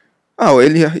 oh,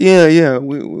 ILIA, yeah,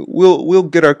 we'll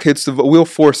get our kids we'll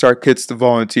force our kids to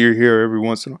volunteer here every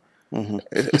once in a while. Mm-hmm.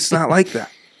 It's not like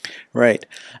that. Right.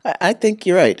 I think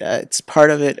you're right. It's part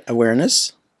of it,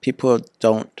 awareness. People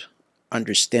don't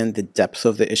understand the depth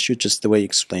of the issue just the way you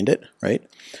explained it, right?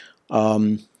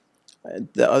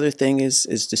 The other thing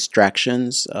is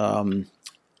distractions. A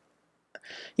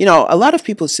lot of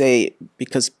people say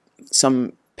because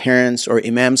some parents or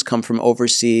imams come from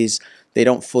overseas, they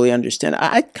don't fully understand.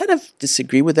 I kind of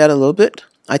disagree with that a little bit.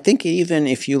 I think even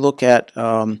if you look at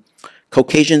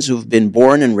Caucasians who've been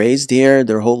born and raised here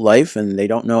their whole life and they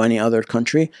don't know any other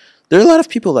country, there are a lot of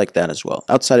people like that as well,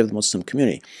 outside of the Muslim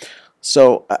community.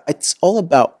 So it's all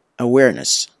about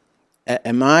awareness.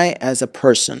 Am I, as a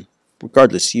person,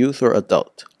 regardless, youth or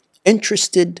adult,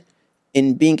 interested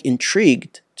in being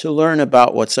intrigued to learn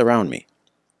about what's around me,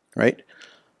 right?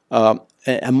 A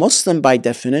Muslim, by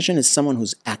definition, is someone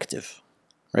who's active,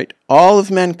 right? All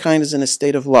of mankind is in a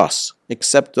state of loss,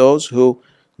 except those who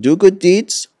do good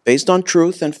deeds based on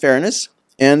truth and fairness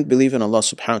and believe in Allah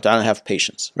subhanahu wa ta'ala and have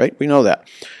patience, right? We know that.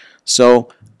 So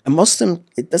a Muslim,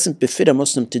 it doesn't befit a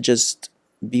Muslim to just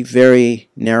be very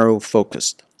narrow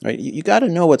focused. Right? You got to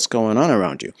know what's going on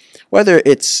around you, whether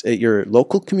it's your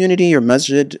local community, your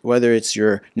masjid, whether it's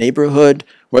your neighborhood,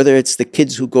 whether it's the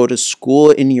kids who go to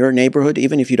school in your neighborhood,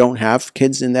 even if you don't have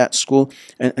kids in that school,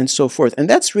 and so forth. And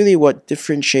that's really what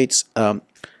differentiates a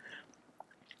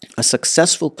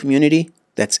successful community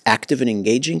that's active and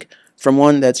engaging from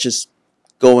one that's just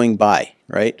going by,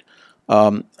 right?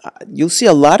 You'll see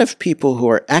a lot of people who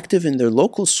are active in their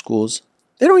local schools.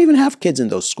 They don't even have kids in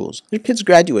those schools. Their kids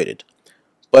graduated.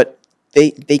 But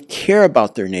they care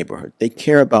about their neighborhood. They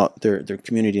care about their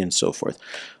community and so forth.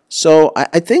 So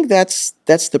I think that's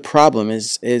the problem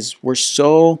is we're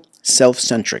so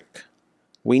self-centric.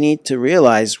 We need to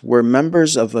realize we're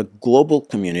members of a global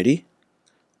community,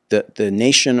 the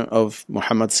nation of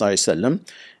Muhammad Sallallahu Alaihi Wasallam.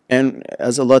 And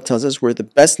as Allah tells us, we're the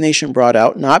best nation brought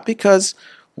out, not because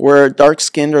we're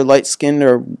dark-skinned or light-skinned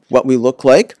or what we look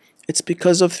like. It's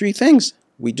because of three things.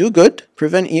 We do good,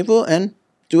 prevent evil, and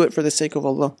do it for the sake of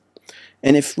Allah.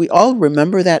 And if we all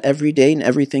remember that every day in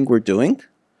everything we're doing,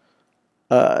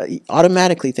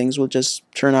 automatically things will just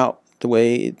turn out the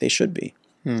way they should be.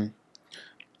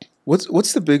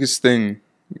 What's the biggest thing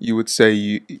you would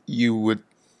say you would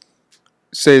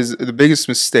say is the biggest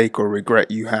mistake or regret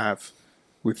you have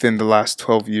within the last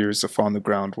 12 years of on the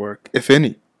ground work, if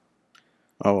any?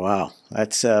 Oh wow,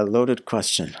 that's a loaded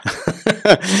question.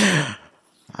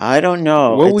 I don't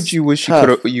know. What would you wish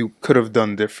you could have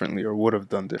done differently or would have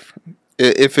done differently,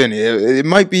 if any? It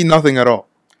might be nothing at all.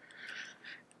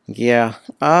 Yeah.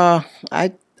 I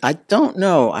don't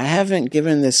know. I haven't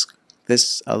given this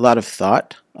a lot of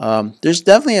thought. There's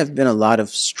definitely have been a lot of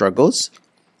struggles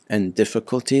and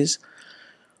difficulties.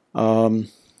 I've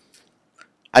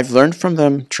learned from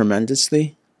them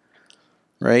tremendously.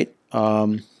 Right.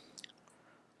 I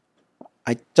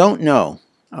don't know.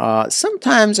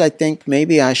 Sometimes I think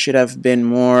maybe I should have been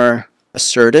more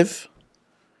assertive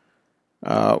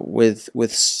with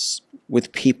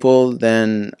people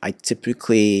than I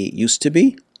typically used to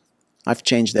be. I've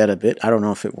changed that a bit. I don't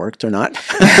know if it worked or not.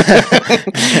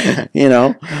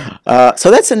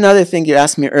 So that's another thing you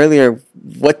asked me earlier.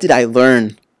 What did I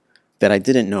learn that I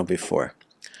didn't know before?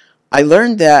 I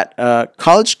learned that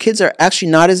college kids are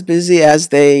actually not as busy as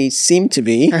they seem to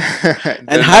be,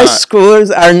 and high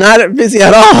schoolers are not busy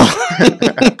at all.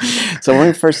 So when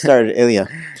we first started ILIA,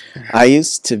 I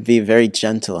used to be very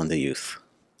gentle on the youth.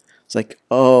 It's like,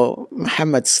 oh,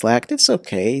 Muhammad slacked. It's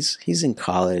okay. He's in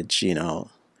college,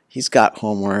 He's got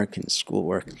homework and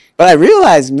schoolwork. But I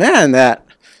realized, man, that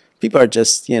people are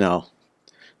just,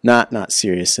 not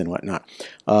serious and whatnot.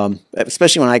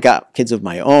 Especially when I got kids of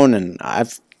my own, and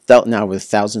I've dealt now with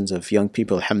thousands of young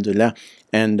people, alhamdulillah,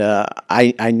 and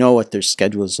I know what their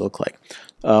schedules look like.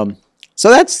 So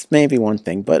that's maybe one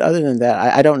thing. But other than that,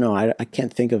 I don't know. I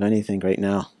can't think of anything right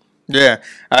now. Yeah,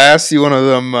 I asked you one of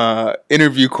them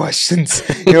interview questions.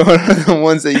 One of the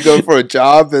ones that you go for a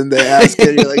job and they ask you,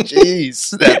 and you're like,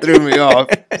 "Jeez, that threw me off."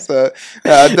 So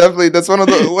definitely, that's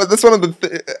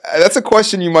that's a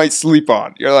question you might sleep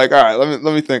on. You're like, "All right,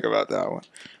 let me think about that one."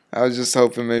 I was just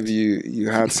hoping maybe you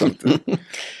had something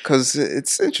because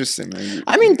it's interesting, man.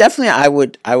 I mean, definitely,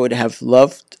 I would have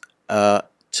loved to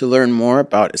learn more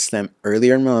about Islam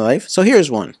earlier in my life. So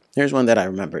here's one that I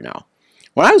remember now.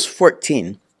 When I was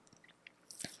 14.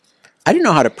 I didn't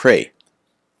know how to pray.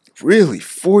 Really?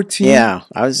 14? Yeah,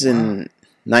 I was in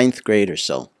 9th grade or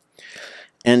so.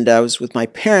 And I was with my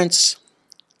parents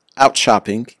out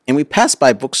shopping, and we passed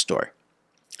by a bookstore.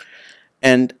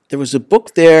 And there was a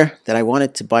book there that I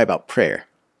wanted to buy about prayer.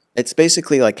 It's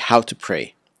basically like how to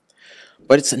pray.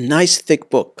 But it's a nice thick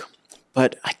book.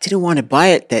 But I didn't want to buy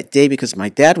it that day because my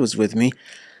dad was with me.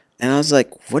 And I was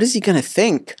like, what is he going to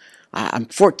think? I'm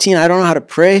 14, I don't know how to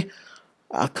pray.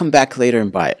 I'll come back later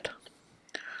and buy it.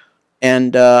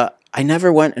 And I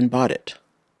never went and bought it.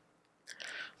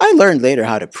 I learned later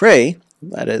how to pray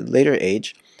at a later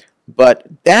age, but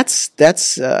that's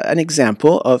an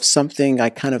example of something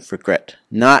I kind of regret: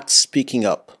 not speaking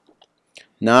up,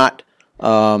 not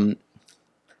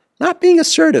being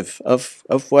assertive of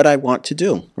what I want to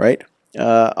do. Right.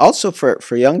 Also,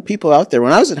 for young people out there,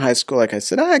 when I was in high school, like I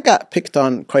said, I got picked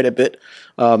on quite a bit.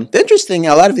 The interesting,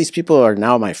 a lot of these people are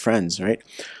now my friends. Right.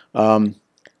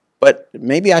 But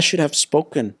maybe I should have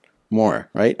spoken more,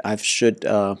 right?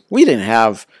 We didn't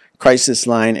have crisis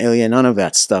line, ILIA, none of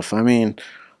that stuff. I mean,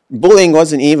 bullying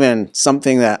wasn't even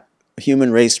something that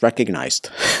human race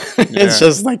recognized. Yeah. It's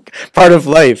just like part of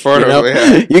life.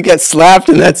 Yeah. You get slapped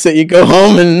and that's it. You go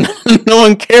home and no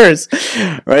one cares,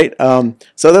 right?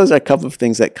 So those are a couple of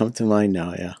things that come to mind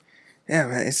now, yeah. Yeah,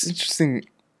 man, it's interesting.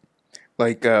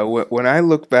 Like when I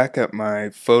look back at my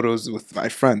photos with my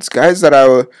friends, guys that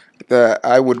that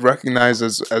I would recognize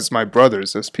as my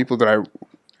brothers, as people that I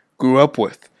grew up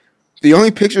with. The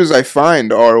only pictures I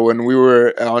find are when we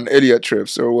were on ILIA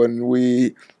trips or when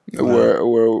we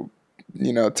were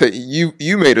you know,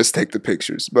 you made us take the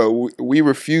pictures, but we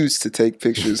refused to take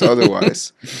pictures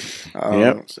otherwise.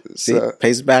 Yep. See,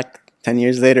 pays back 10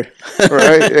 years later.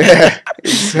 Right? Yeah,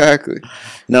 exactly.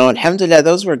 No, alhamdulillah,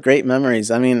 those were great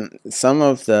memories. I mean, some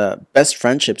of the best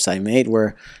friendships I made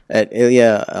were at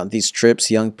ILIA, these trips,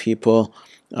 young people.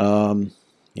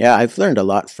 Yeah, I've learned a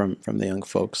lot from the young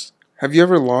folks. Have you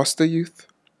ever lost a youth?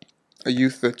 A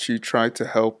youth that you tried to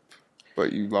help,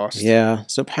 but you lost? Yeah,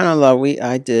 subhanallah,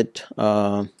 I did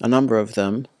a number of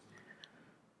them,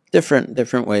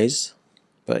 different ways,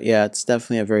 but yeah, it's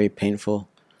definitely a very painful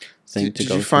thing to go through.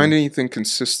 Did you find anything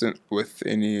consistent with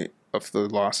any of the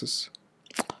losses?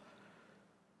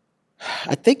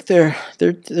 I think they're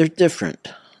different.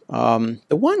 The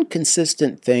one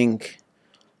consistent thing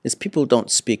is people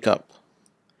don't speak up,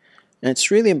 and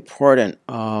it's really important.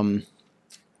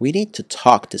 We need to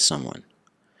talk to someone.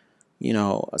 You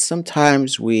know,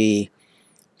 sometimes we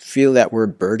feel that we're a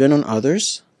burden on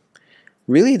others.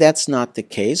 Really, that's not the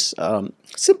case.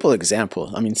 Simple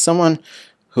example. I mean, someone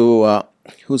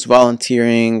who's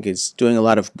volunteering is doing a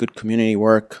lot of good community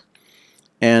work,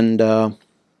 and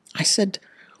I said,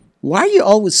 "Why are you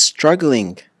always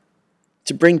struggling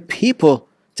to bring people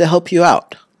to help you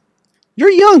out?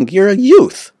 You're young. You're a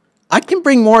youth. I can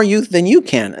bring more youth than you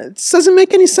can. It doesn't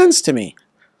make any sense to me.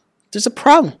 There's a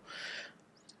problem."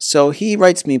 So he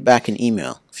writes me back an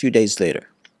email a few days later.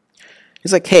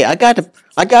 He's like, "Hey, I got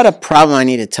a problem I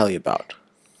need to tell you about."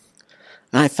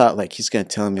 And I thought like he's gonna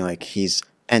tell me like he's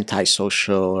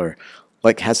antisocial or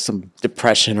like has some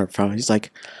depression or problem. He's like,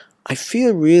 "I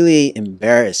feel really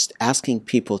embarrassed asking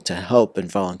people to help and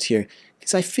volunteer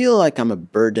because I feel like I'm a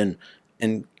burden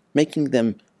and making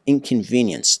them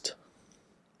inconvenienced."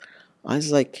 I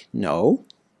was like, "No.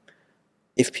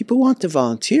 If people want to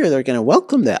volunteer, they're going to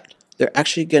welcome that. They're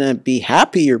actually going to be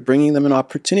happy you're bringing them an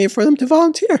opportunity for them to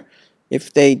volunteer.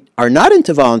 If they are not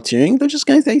into volunteering, they're just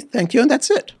going to say thank you and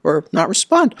that's it, or not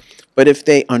respond. But if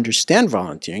they understand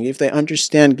volunteering, if they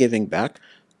understand giving back,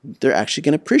 they're actually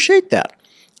going to appreciate that.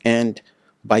 And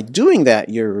by doing that,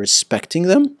 you're respecting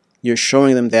them. You're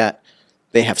showing them that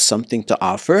they have something to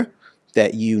offer,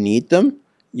 that you need them.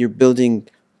 You're building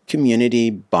community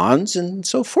bonds and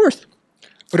so forth."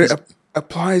 But it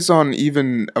applies on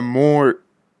even a more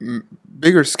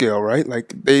bigger scale, right?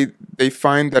 Like they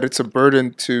find that it's a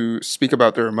burden to speak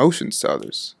about their emotions to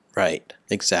others. Right,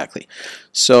 exactly.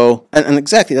 So, and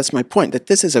exactly, that's my point, that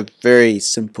this is a very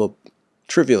simple,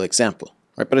 trivial example,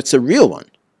 right? But it's a real one.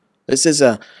 This is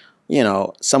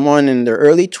someone in their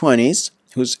early 20s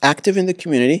who's active in the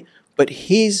community, but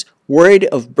he's worried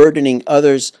of burdening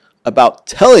others about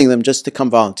telling them just to come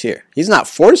volunteer. He's not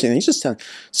forcing them, he's just telling.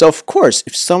 So, of course,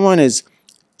 if someone is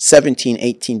 17,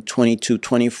 18, 22,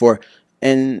 24,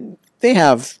 and they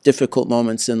have difficult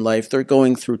moments in life, they're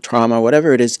going through trauma,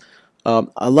 whatever it is,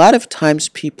 a lot of times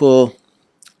people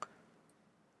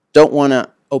don't want to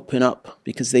open up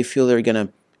because they feel they're going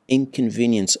to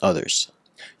inconvenience others.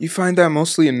 You find that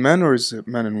mostly in men, or is it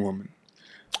men and women?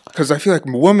 Because I feel like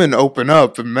women open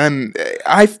up, and men,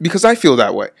 because I feel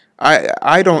that way.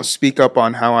 I don't speak up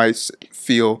on how I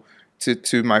feel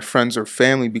to my friends or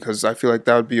family because I feel like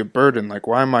that would be a burden. Like,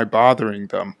 why am I bothering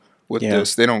them with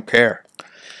this? They don't care.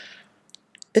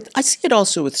 I see it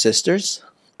also with sisters.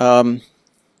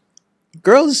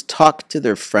 Girls talk to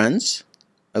their friends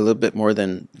a little bit more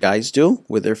than guys do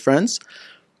with their friends,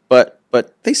 but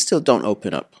they still don't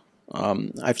open up.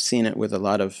 I've seen it with a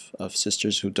lot of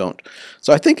sisters who don't.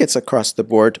 So I think it's across the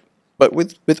board, but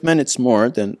with men it's more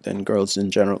than girls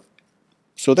in general.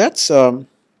 So that's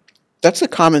a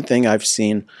common thing I've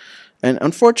seen, and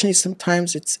unfortunately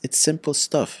sometimes it's simple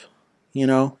stuff. You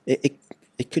know, it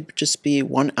could just be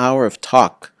 1 hour of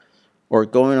talk, or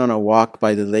going on a walk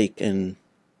by the lake, and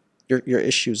your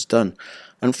issue's done.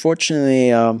 Unfortunately,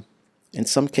 in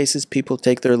some cases people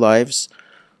take their lives.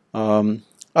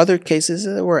 Other cases,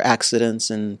 there were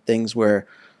accidents and things where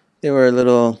they were a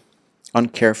little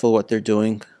uncareful what they're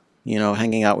doing,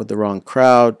 hanging out with the wrong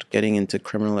crowd, getting into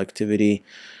criminal activity,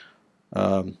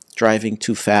 driving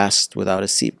too fast without a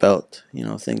seatbelt,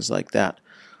 things like that.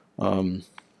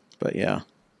 But yeah,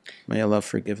 may Allah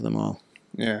forgive them all.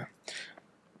 Yeah.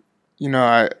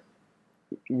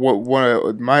 One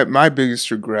of my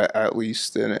biggest regret, at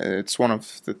least, and it's one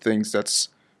of the things that's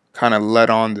kind of led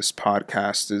on this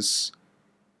podcast, is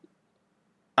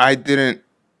I didn't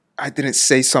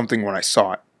say something when I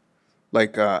saw it.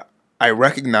 Like, I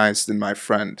recognized in my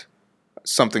friend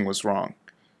something was wrong,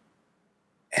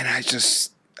 and I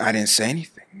didn't say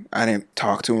anything. I didn't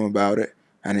talk to him about it.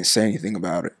 I didn't say anything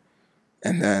about it.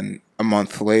 And then a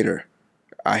month later,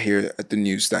 I hear the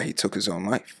news that he took his own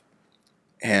life.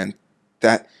 And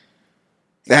that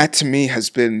to me has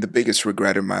been the biggest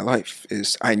regret in my life.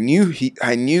 Is I knew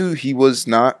he was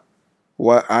not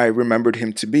what I remembered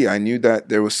him to be. I knew that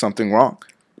there was something wrong,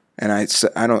 and I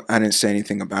didn't say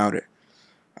anything about it.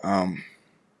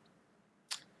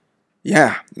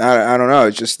 Yeah, I don't know.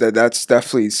 It's just that's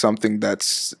definitely something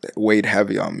that's weighed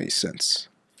heavy on me since.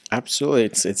 Absolutely,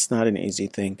 it's not an easy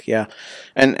thing. Yeah,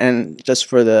 and just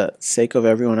for the sake of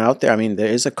everyone out there, I mean,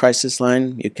 there is a crisis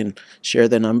line. You can share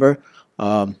the number,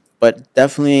 but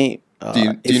definitely.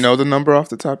 Do you know the number off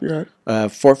the top of your head?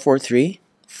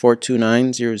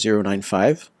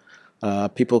 443-429-0095.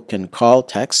 People can call,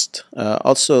 text.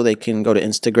 Also, they can go to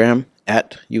Instagram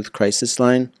at Youth Crisis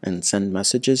Line and send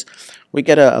messages. We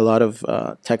get a lot of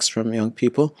texts from young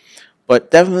people, but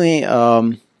definitely.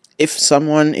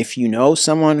 If you know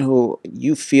someone who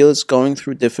you feel is going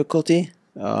through difficulty,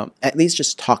 at least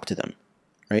just talk to them,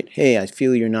 right? Hey, I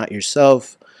feel you're not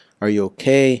yourself. Are you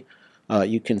okay?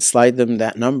 You can slide them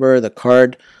that number, the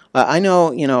card. I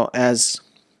know, as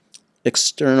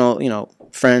external,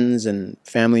 friends and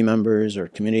family members or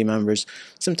community members,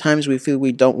 sometimes we feel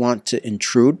we don't want to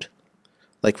intrude,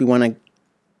 like we want to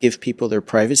give people their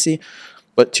privacy.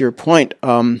 But to your point,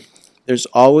 there's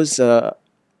always a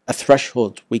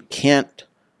threshold we can't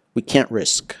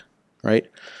risk, right?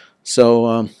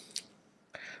 So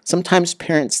sometimes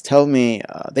parents tell me,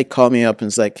 they call me up and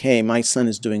it's like, hey, my son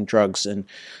is doing drugs and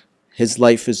his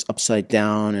life is upside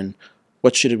down, and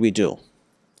what should we do?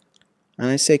 And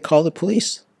I say, call the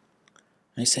police.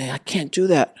 I say, I can't do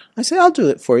that. I say, I'll do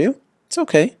it for you. It's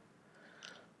okay.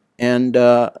 And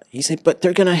he said, but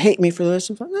they're gonna hate me for this.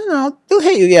 No, they'll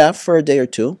hate you, yeah, for a day or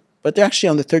two, but they're actually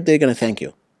on the third day gonna thank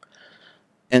you.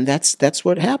 And that's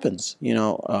what happens.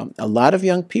 A lot of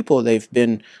young people, they've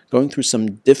been going through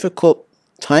some difficult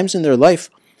times in their life,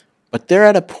 but they're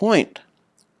at a point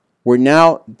where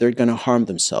now they're going to harm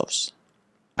themselves.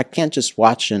 I can't just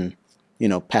watch and,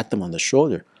 pat them on the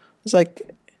shoulder. It's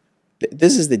like,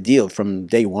 this is the deal from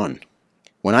day one.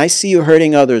 When I see you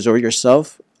hurting others or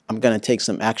yourself, I'm going to take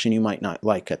some action you might not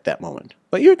like at that moment.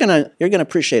 But you're going to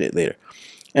appreciate it later.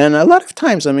 And a lot of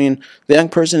times, I mean, the young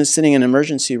person is sitting in an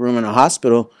emergency room in a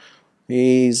hospital.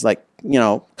 He's like,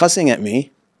 cussing at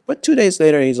me. But 2 days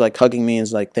later, he's like hugging me and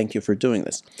is like, thank you for doing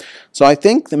this. So I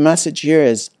think the message here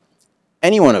is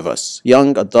any one of us,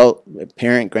 young, adult,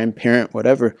 parent, grandparent,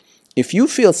 whatever, if you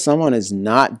feel someone is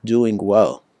not doing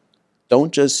well,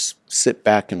 don't just sit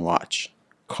back and watch.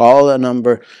 Call a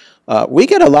number. We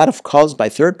get a lot of calls by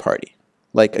third party,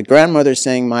 like a grandmother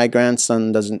saying, my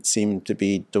grandson doesn't seem to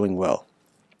be doing well.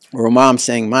 Or a mom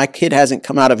saying, my kid hasn't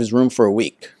come out of his room for a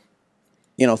week.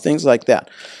 Things like that.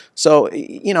 So,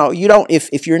 you don't,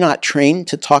 if you're not trained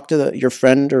to talk to your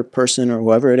friend or person or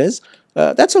whoever it is,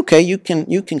 that's okay. You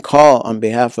can call on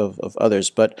behalf of others.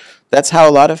 But that's how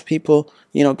a lot of people,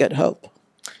 get help.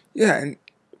 Yeah, and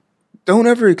don't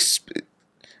ever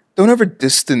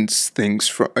distance things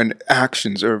from and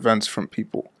actions or events from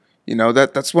people.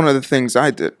 That's one of the things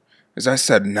I did, is I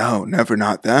said, no, never,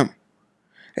 not them.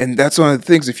 And that's one of the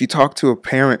things, if you talk to a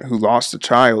parent who lost a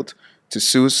child to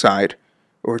suicide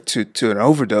or to an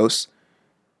overdose,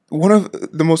 one of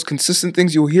the most consistent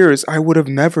things you'll hear is, I would have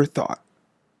never thought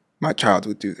my child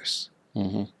would do this.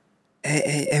 Mm-hmm.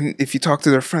 And if you talk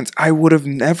to their friends, I would have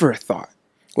never thought.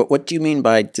 What do you mean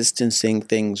by distancing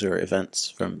things or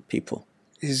events from people?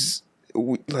 Is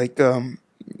like the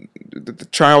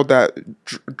child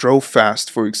that drove fast,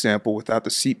 for example, without the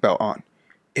seatbelt on.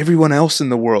 Everyone else in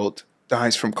the world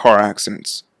dies from car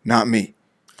accidents, not me.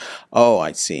 Oh,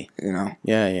 I see.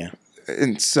 Yeah.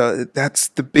 And so that's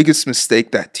the biggest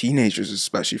mistake that teenagers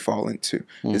especially fall into,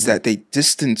 is that they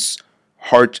distance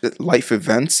hard life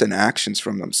events and actions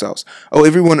from themselves. Oh,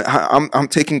 I'm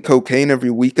taking cocaine every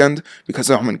weekend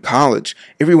because I'm in college.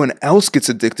 Everyone else gets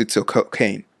addicted to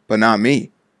cocaine, but not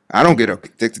me. I don't get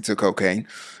addicted to cocaine.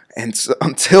 And so,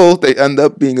 until they end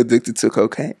up being addicted to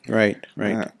cocaine. Right.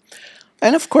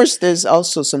 And of course, there's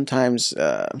also sometimes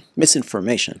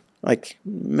misinformation. Like,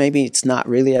 maybe it's not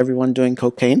really everyone doing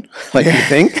cocaine, like you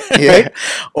think. Yeah. Right?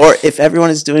 Or if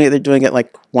everyone is doing it, they're doing it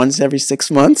like once every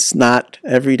 6 months, not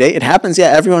every day. It happens,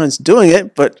 everyone is doing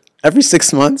it, but every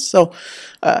 6 months. So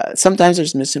sometimes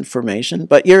there's misinformation.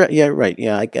 But you're right.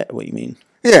 Yeah, I get what you mean.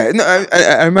 Yeah, no,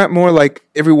 I meant more like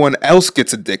everyone else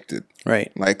gets addicted.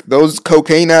 Right. Like those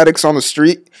cocaine addicts on the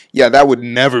street, that would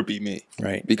never be me.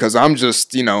 Right. Because I'm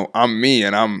just, I'm me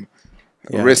and I'm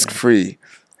risk-free.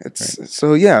 It's right.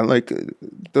 So, like,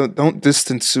 don't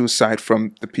distance suicide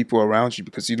from the people around you,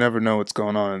 because you never know what's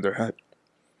going on in their head.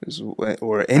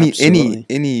 or Absolutely.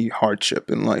 any hardship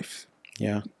in life.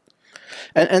 Yeah.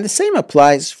 And the same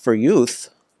applies for youth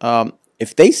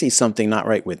if they see something not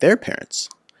right with their parents.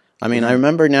 I mean, I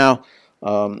remember now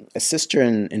a sister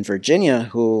in Virginia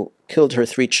who killed her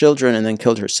 3 children and then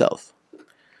killed herself.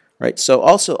 Right? So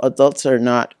also adults are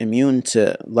not immune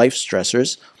to life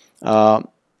stressors.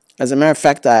 As a matter of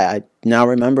fact, I now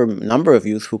remember a number of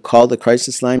youth who called the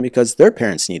crisis line because their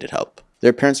parents needed help.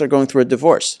 Their parents are going through a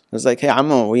divorce. It was like, hey,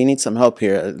 we need some help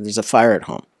here. There's a fire at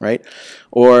home, right?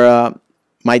 Or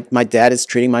my dad is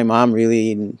treating my mom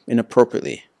really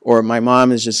inappropriately, or my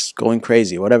mom is just going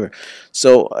crazy, whatever.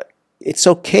 So it's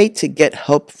okay to get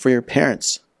help for your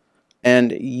parents,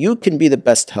 and you can be the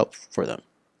best help for them.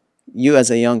 You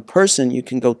as a young person, you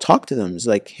can go talk to them. It's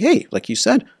like, hey, like you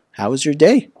said, how was your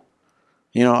day?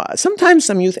 You know, sometimes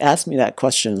some youth ask me that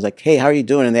question. It's like, hey, how are you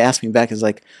doing? And they ask me back, it's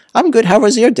like, I'm good. How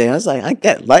was your day? I was like,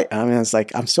 it's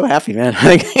like, I'm so happy, man.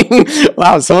 Like,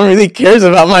 wow, someone really cares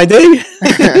about my day.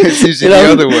 It's usually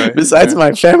the other way. Besides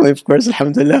my family, of course,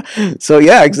 alhamdulillah. So,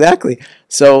 yeah, exactly.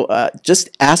 So just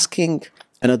asking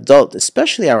an adult,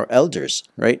 especially our elders,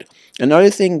 right? Another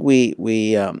thing we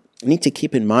need to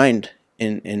keep in mind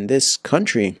in this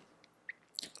country,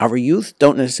 our youth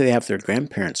don't necessarily have their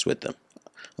grandparents with them.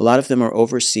 A lot of them are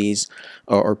overseas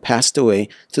or passed away,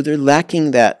 so they're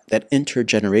lacking that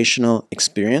intergenerational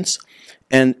experience.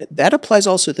 And that applies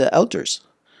also to elders.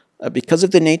 Because of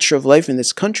the nature of life in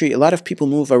this country, a lot of people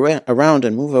move around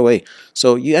and move away.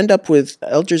 So you end up with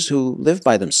elders who live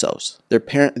by themselves.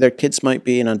 Their kids might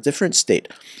be in a different state.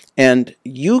 And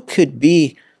you could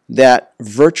be that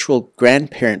virtual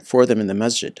grandparent for them in the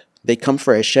masjid. They come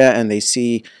for Isha and they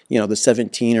see, the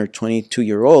 17 or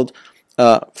 22-year-old.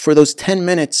 For those 10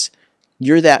 minutes,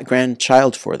 you're that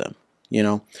grandchild for them,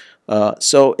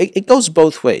 So it goes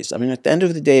both ways. I mean, at the end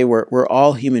of the day, we're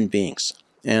all human beings.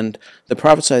 And the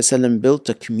Prophet ﷺ built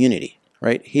a community,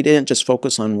 right? He didn't just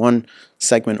focus on one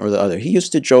segment or the other. He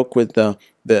used to joke with the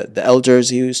elders.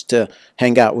 He used to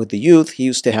hang out with the youth. He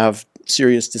used to have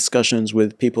serious discussions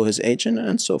with people his age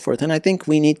and so forth. And I think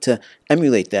we need to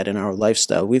emulate that in our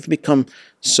lifestyle. We've become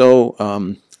so,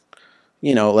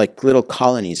 like little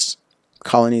colonies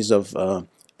of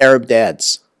Arab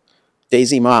dads,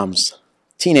 Daisy moms,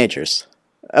 teenagers,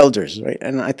 elders, right?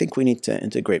 And I think we need to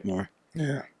integrate more.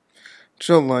 Yeah.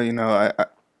 Inshallah,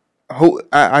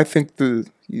 I think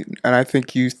I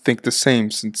think you think the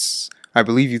same, since I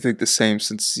believe you think the same,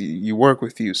 since you work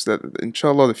with youth, that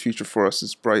inshallah the future for us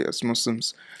is bright as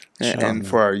Muslims and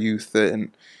for our youth.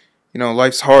 And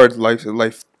life's hard,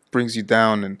 life brings you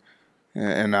down,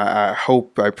 and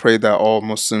I pray that all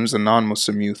Muslims and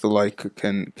non-Muslim youth alike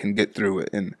can get through it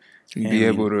and be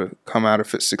able to come out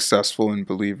of it successful and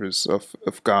believers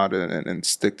of God and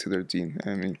stick to their deen.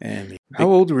 I mean, how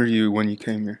old were you when you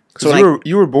came here? Because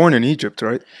you were born in Egypt,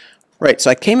 right? Right.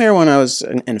 So I came here when I was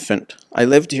an infant. I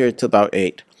lived here till about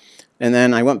 8, and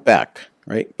then I went back.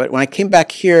 Right. But when I came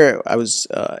back here, I was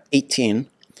 18.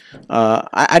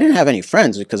 I didn't have any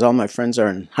friends because all my friends are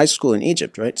in high school in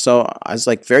Egypt, right? So I was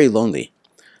like very lonely,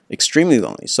 extremely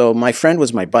lonely. So my friend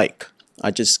was my bike. I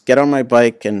just get on my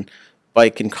bike and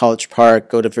bike in College Park,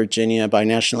 go to Virginia by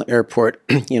National Airport,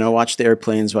 watch the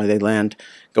airplanes while they land,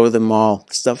 go to the mall,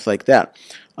 stuff like that.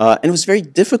 And it was very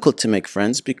difficult to make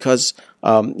friends because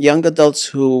young adults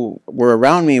who were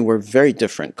around me were very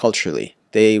different culturally.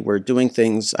 They were doing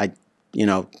things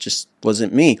just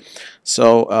wasn't me.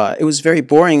 So it was very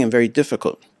boring and very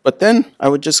difficult. But then I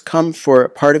would just come for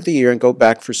part of the year and go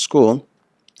back for school.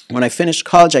 When I finished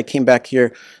college, I came back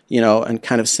here, and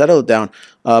kind of settled down.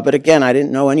 But again, I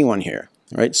didn't know anyone here,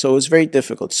 right? So it was very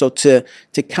difficult. So to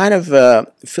kind of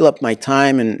fill up my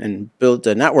time and build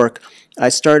a network, I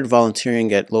started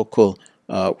volunteering at local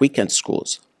weekend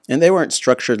schools. And they weren't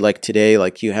structured like today,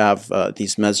 like you have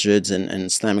these masjids and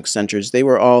Islamic centers. They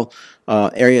were all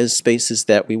areas, spaces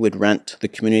that we would rent, the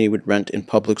community would rent in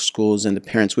public schools, and the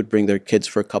parents would bring their kids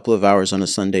for a couple of hours on a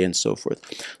Sunday and so forth.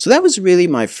 So that was really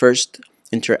my first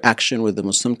interaction with the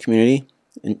Muslim community,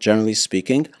 generally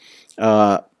speaking,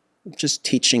 just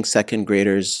teaching second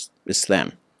graders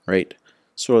Islam, right?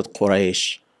 Surah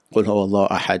Quraysh, Qul Huwa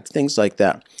Allahu Ahad, things like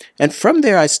that. And from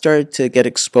there, I started to get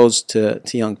exposed to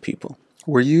young people.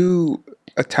 Were you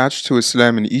attached to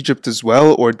Islam in Egypt as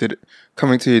well, or did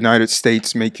coming to the United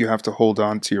States make you have to hold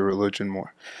on to your religion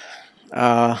more?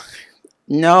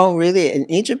 No, really. In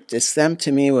Egypt, Islam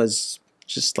to me was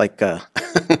just like a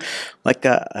like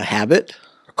a habit,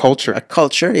 A culture. a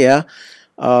culture. Yeah.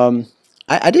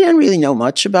 I didn't really know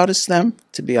much about Islam,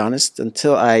 to be honest,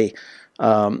 until I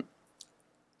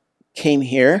came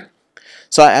here.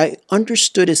 So I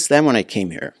understood Islam when I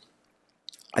came here.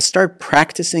 I started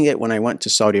practicing it when I went to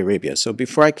Saudi Arabia. So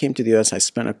before I came to the U.S., I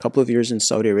spent a couple of years in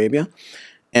Saudi Arabia,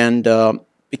 and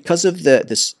because of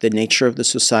the nature of the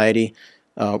society,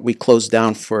 we closed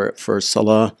down for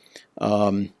Salah.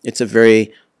 It's a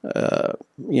very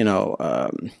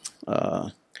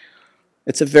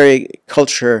it's a very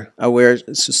culture-aware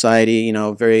society.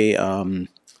 Very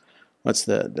what's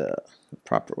the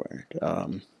proper word?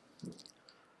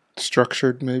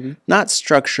 Structured, maybe? Not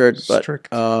structured, but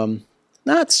Strict.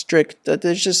 not strict.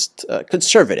 There's just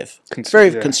conservative.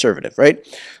 Yeah. Conservative, right?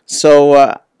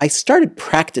 So I started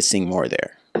practicing more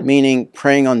there, meaning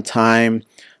praying on time,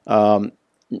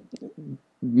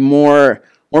 more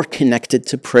connected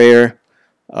to prayer,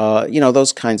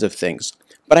 those kinds of things.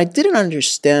 But I didn't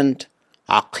understand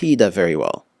Aqidah very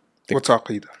well. What's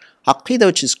Aqidah? Aqidah,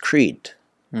 which is creed.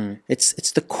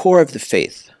 It's the core of the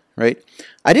faith, right?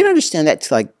 I didn't understand that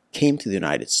till I came to the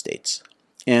United States.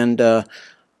 And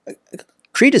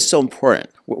creed is so important.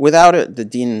 Without it, the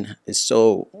deen is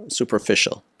so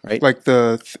superficial, right? Like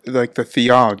the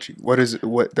theology. What is it?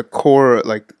 What the core?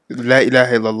 Like La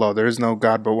ilaha illallah. There is no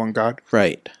God but one God.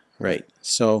 Right.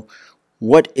 So,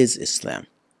 what is Islam?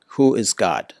 Who is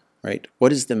God? Right?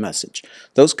 What is the message?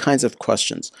 Those kinds of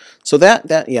questions. So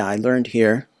that I learned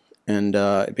here, and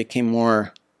it became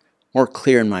more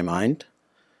clear in my mind.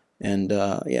 And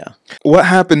What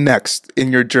happened next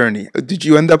in your journey? Did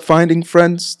you end up finding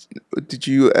friends?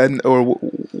 Or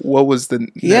what was the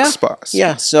next spot?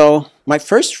 Yeah. So my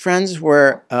first friends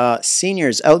were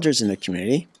seniors, elders in the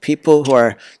community, people who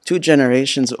are 2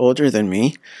 generations older than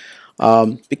me,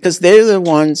 because they're the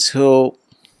ones who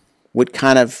would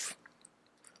kind of,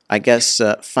 I guess,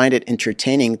 find it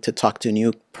entertaining to talk to a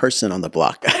new person on the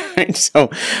block. Right?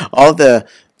 So all the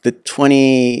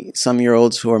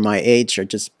 20-some-year-olds who are my age are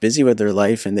just busy with their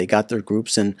life, and they got their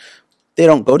groups, and they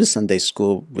don't go to Sunday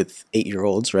school with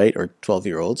 8-year-olds, right, or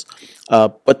 12-year-olds.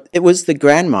 But it was the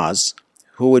grandmas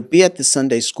who would be at the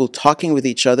Sunday school talking with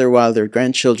each other while their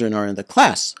grandchildren are in the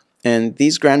class. And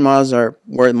these grandmas were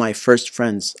my first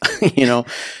friends,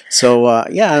 So,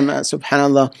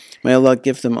 subhanAllah, may Allah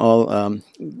give them all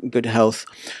good health,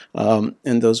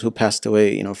 and those who passed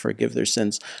away, forgive their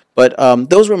sins. But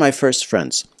those were my first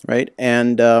friends, right?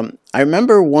 And I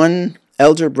remember one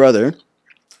elder brother,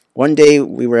 one day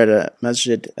we were at a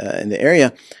masjid in the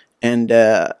area, and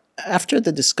after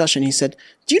the discussion, he said,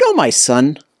 "Do you know my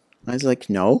son?" I was like,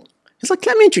 "No." He's like,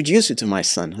 "Let me introduce you to my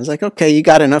son." I was like, "Okay, you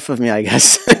got enough of me, I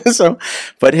guess."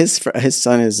 But his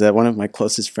son is one of my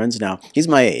closest friends now. He's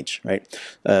my age, right?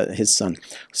 His son.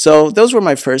 So those were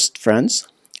my first friends.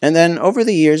 And then over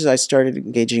the years, I started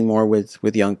engaging more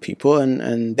with young people,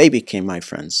 and they became my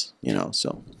friends,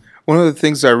 so. One of the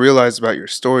things I realized about your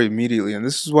story immediately, and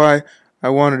this is why I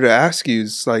wanted to ask you,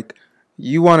 is like,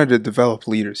 you wanted to develop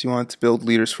leaders. You wanted to build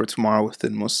leaders for tomorrow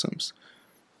within Muslims.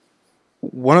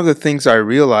 One of the things I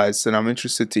realized, and I'm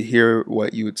interested to hear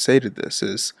what you would say to this,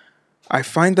 is I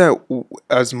find that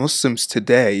as Muslims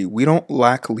today, we don't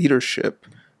lack leadership.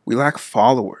 We lack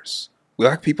followers. We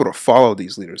lack people to follow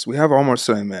these leaders. We have Omar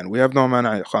Sulaiman. We have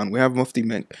Nauman Khan. We have Mufti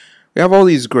Mink. We have all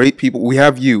these great people. We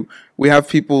have you. We have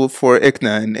people for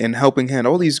ICNA and Helping Hand.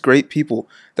 All these great people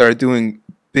that are doing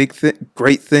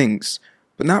great things,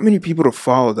 but not many people to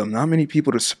follow them. Not many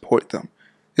people to support them.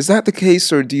 Is that the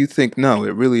case, or do you think, no,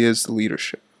 it really is the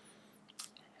leadership?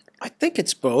 I think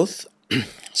it's both.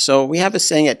 So we have a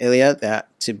saying at ILIA that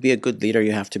to be a good leader,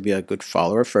 you have to be a good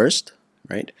follower first,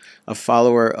 right? A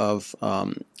follower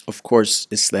of course,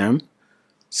 Islam,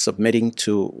 submitting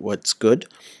to what's good,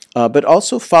 but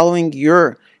also following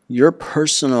your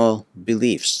personal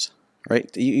beliefs, right?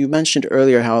 You mentioned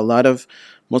earlier how a lot of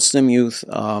Muslim youth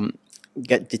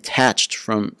get detached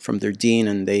from their deen,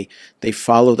 and they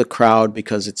follow the crowd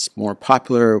because it's more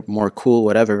popular, more cool,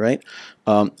 whatever, right?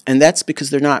 And that's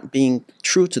because they're not being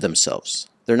true to themselves.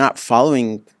 They're not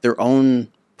following their own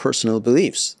personal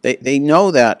beliefs. They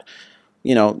know that,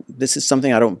 this is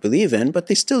something I don't believe in, but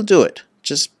they still do it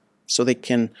just so they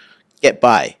can get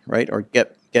by, right, or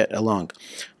get along.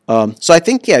 So I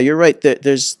think, you're right.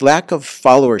 There's lack of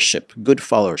followership, good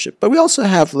followership, but we also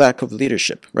have lack of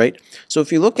leadership, right? So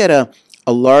if you look at a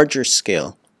larger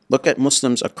scale, look at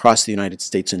Muslims across the United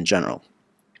States in general,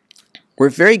 we're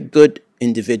very good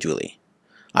individually.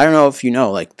 I don't know if you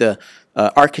know, like the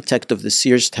architect of the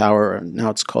Sears Tower, or now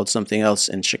it's called something else,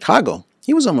 in Chicago,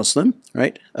 he was a Muslim,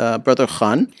 right? Brother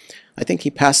Khan. I think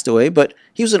he passed away, but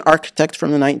he was an architect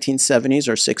from the 1970s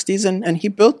or 60s, and he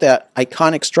built that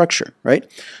iconic structure, right?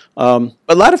 But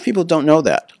a lot of people don't know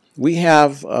that. We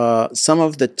have some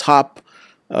of the top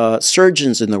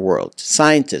surgeons in the world,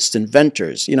 scientists,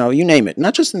 inventors, you name it,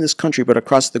 not just in this country, but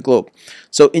across the globe.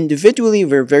 So individually,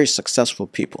 we're very successful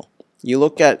people. You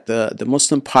look at the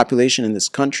Muslim population in this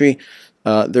country,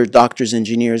 they're doctors,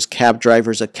 engineers, cab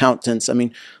drivers, accountants. I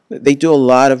mean, they do a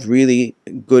lot of really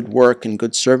good work and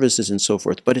good services and so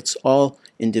forth, but it's all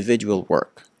individual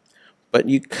work. But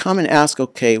you come and ask,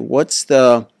 okay, what's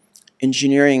the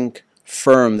engineering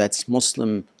firm that's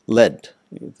Muslim-led?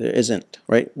 There isn't,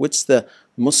 right? What's the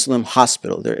Muslim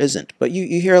hospital? There isn't. But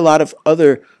you hear a lot of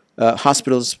other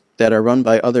hospitals that are run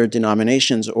by other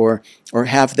denominations or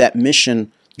have that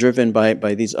mission driven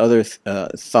by these other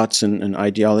thoughts and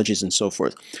ideologies and so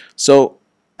forth. So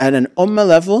at an ummah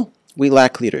level, we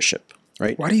lack leadership,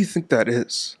 right? Why do you think that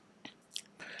is?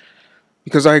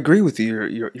 Because I agree with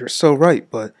you. You're so right,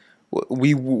 but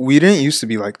we didn't used to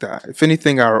be like that. If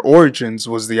anything, our origins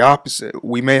was the opposite.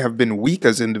 We may have been weak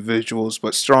as individuals,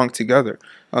 but strong together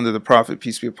under the Prophet,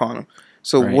 peace be upon him.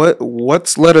 So Right.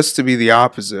 what's led us to be the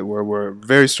opposite, where we're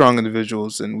very strong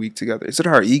individuals and weak together? Is it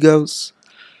our egos?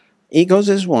 Egos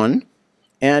is one,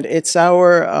 and it's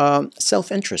our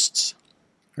self-interests,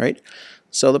 right?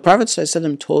 So the Prophet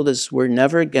ﷺ told us we're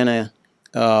never going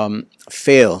to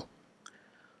fail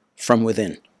from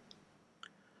within.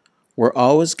 We're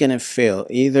always going to fail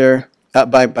either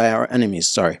by our enemies,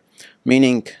 sorry.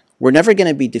 Meaning we're never going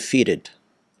to be defeated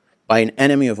by an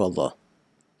enemy of Allah.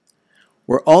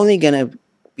 We're only going to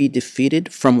be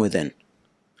defeated from within.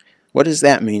 What does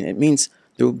that mean? It means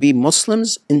there will be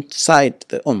Muslims inside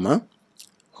the Ummah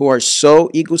who are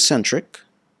so egocentric,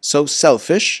 so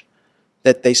selfish,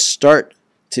 that they start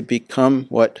to become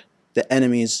what? The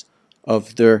enemies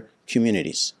of their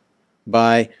communities.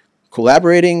 By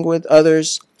collaborating with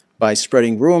others, by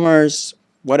spreading rumors,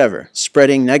 whatever,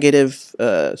 spreading negative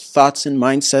thoughts and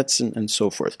mindsets and so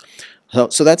forth.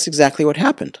 So that's exactly what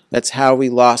happened. That's how we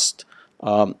lost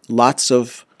lots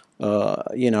of,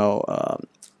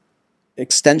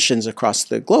 extensions across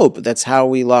the globe. That's how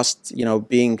we lost,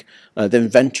 being the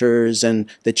inventors and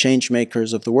the change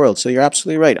makers of the world. So you're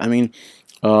absolutely right. I mean,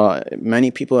 many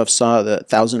people have saw the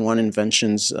 1001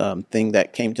 inventions thing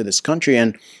that came to this country,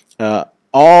 and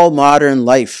all modern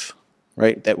life,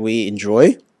 right, that we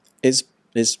enjoy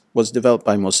was developed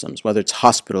by Muslims, whether it's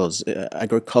hospitals,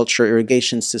 agriculture,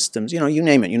 irrigation systems, you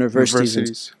name it,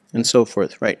 universities. And so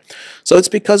forth, right? So it's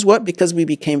because what? Because we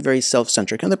became very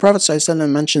self-centric. And the Prophet ﷺ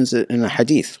mentions it in a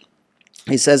hadith.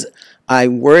 He says, I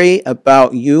worry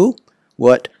about you,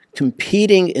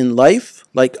 competing in life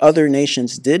like other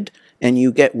nations did, and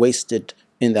you get wasted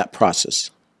in that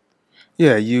process.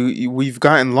 Yeah, we've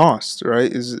gotten lost,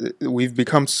 right? We've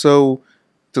become so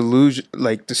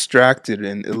distracted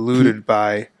and eluded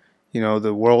by,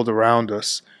 the world around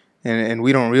us, and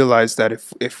we don't realize that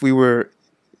if we were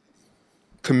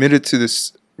committed to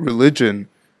this religion,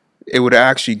 it would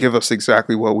actually give us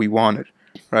exactly what we wanted,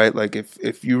 right? Like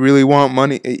if you really want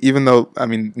money, even though, I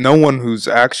mean, no one who's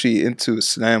actually into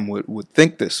Islam would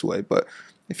think this way, but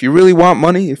if you really want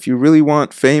money, if you really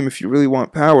want fame, if you really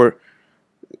want power,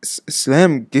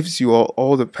 Islam gives you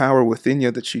all the power within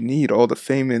you that you need, all the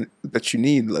fame that you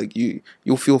need. Like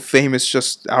you'll feel famous,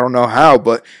 just I don't know how,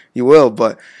 but you will.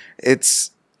 But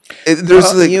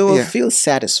you will feel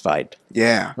satisfied.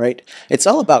 Yeah. Right? It's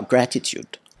all about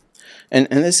gratitude. And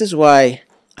this is why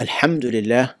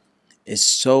Alhamdulillah is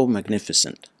so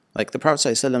magnificent. Like the Prophet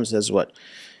ﷺ says what?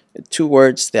 2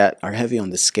 words that are heavy on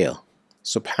the scale.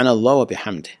 Subhanallah wa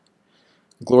bihamdih.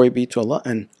 Glory be to Allah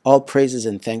and all praises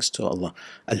and thanks to Allah.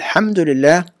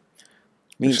 Alhamdulillah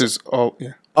means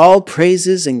all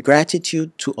praises and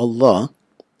gratitude to Allah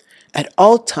at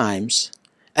all times,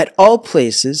 at all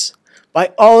places,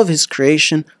 by all of His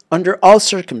creation, under all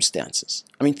circumstances.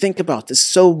 I mean, think about this,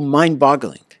 so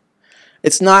mind-boggling.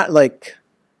 It's not like,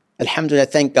 Alhamdulillah,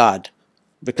 thank God,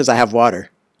 because I have water.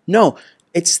 No,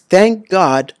 it's thank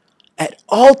God at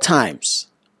all times,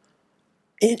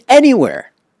 anywhere,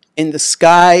 in the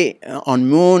sky, on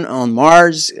moon, on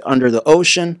Mars, under the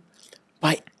ocean,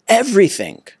 by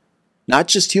everything, not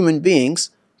just human beings,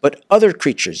 but other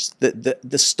creatures,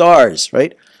 the stars,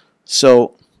 right?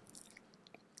 So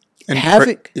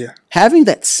having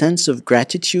that sense of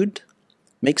gratitude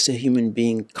makes a human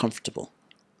being comfortable.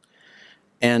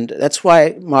 And that's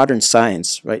why modern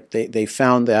science, right, they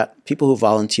found that people who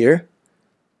volunteer,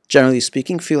 generally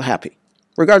speaking, feel happy,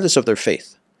 regardless of their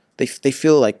faith. They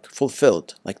feel like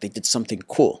fulfilled, like they did something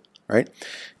cool, right?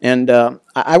 And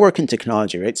I work in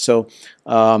technology, right? So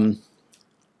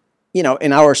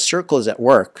in our circles at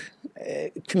work,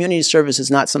 community service is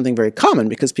not something very common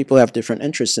because people have different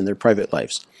interests in their private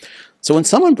lives. So when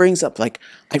someone brings up, like,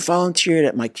 I volunteered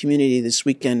at my community this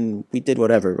weekend, we did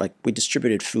whatever, like we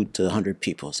distributed food to 100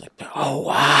 people. It's like, oh,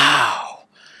 wow,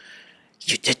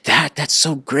 you did that. That's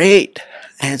so great.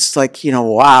 And it's like,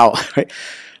 wow. Right?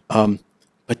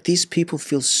 But these people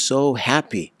feel so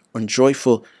happy and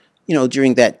joyful,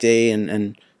 during that day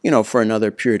and for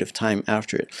another period of time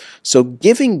after it. So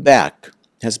giving back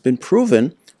has been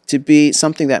proven to be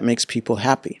something that makes people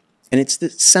happy. And it's the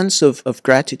sense of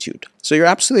gratitude. So you're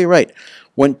absolutely right.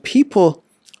 When people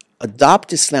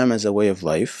adopt Islam as a way of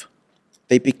life,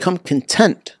 they become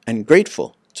content and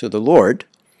grateful to the Lord.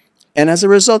 And as a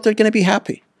result, they're going to be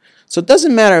happy. So it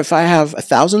doesn't matter if I have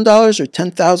 $1,000 or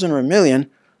 10,000 or a million,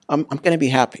 I'm going to be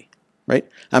happy, right?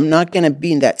 I'm not going to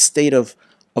be in that state of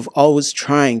always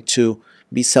trying to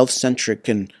be self-centric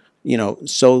and,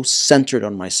 so centered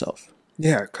on myself.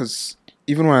 Yeah, because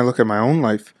even when I look at my own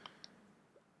life,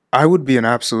 I would be an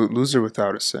absolute loser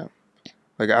without Islam.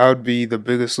 Like, I would be the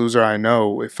biggest loser I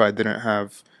know if I didn't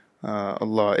have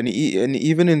Allah. And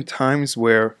even in times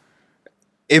where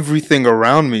everything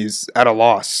around me is at a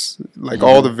loss, like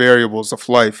all the variables of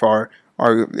life are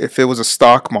if it was a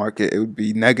stock market, it would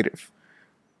be negative.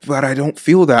 But I don't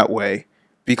feel that way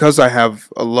because I have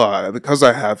Allah, because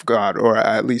I have God, or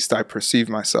at least I perceive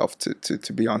myself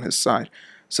to be on His side.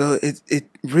 So it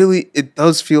really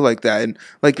does feel like that. And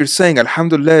like you're saying,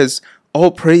 Alhamdulillah is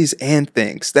all praise and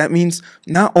thanks. That means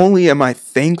not only am I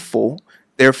thankful,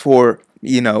 therefore,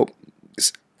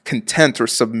 content or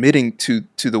submitting to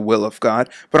the will of God,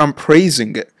 but I'm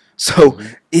praising it. So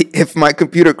if my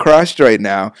computer crashed right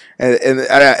now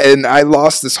and I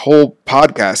lost this whole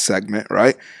podcast segment,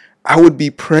 right, I would be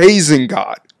praising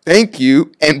God. Thank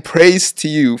you and praise to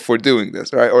you for doing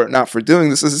this, right? Or not for doing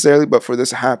this necessarily, but for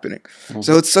this happening.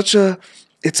 So it's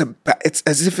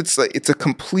as if it's a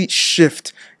complete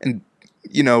shift and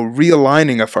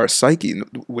realigning of our psyche,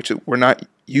 which we're not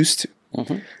used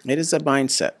to. It is a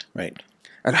mindset, right?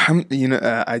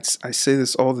 I say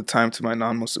this all the time to my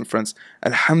non-Muslim friends.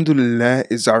 Alhamdulillah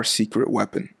is our secret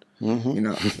weapon.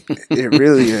 It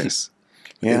really is.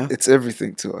 Yeah, it's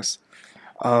everything to us.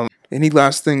 Any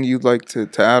last thing you'd like to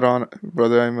add on,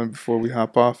 Brother Ayman, before we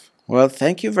hop off? Well,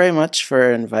 thank you very much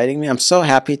for inviting me. I'm so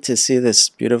happy to see this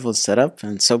beautiful setup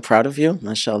and so proud of you,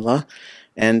 mashallah.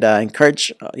 And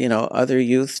encourage other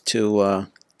youth to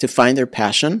find their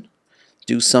passion,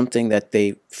 do something that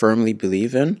they firmly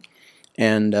believe in,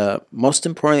 and most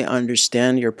importantly,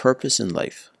 understand your purpose in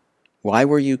life. Why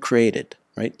were you created?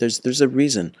 Right? There's a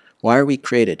reason. Why are we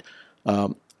created?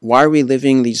 Why are we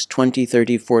living these 20,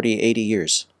 30, 40, 80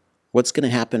 years? What's going to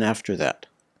happen after that,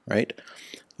 right?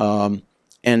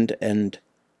 And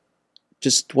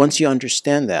just once you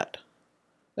understand that,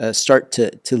 start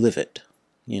to live it,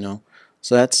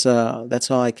 So that's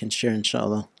all I can share,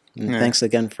 inshallah. And thanks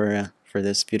again for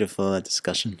this beautiful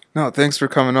discussion. No, thanks for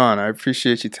coming on. I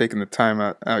appreciate you taking the time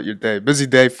out your day. Busy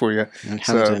day for you,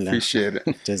 so I appreciate it.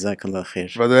 Jazakallah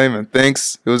khair. Brother Ayman,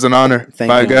 thanks. It was an honor. Thank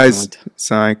Bye, you, guys. Muhammad.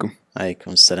 Assalamu alaikum. Alaikum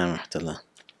assalam wa rahmatullah.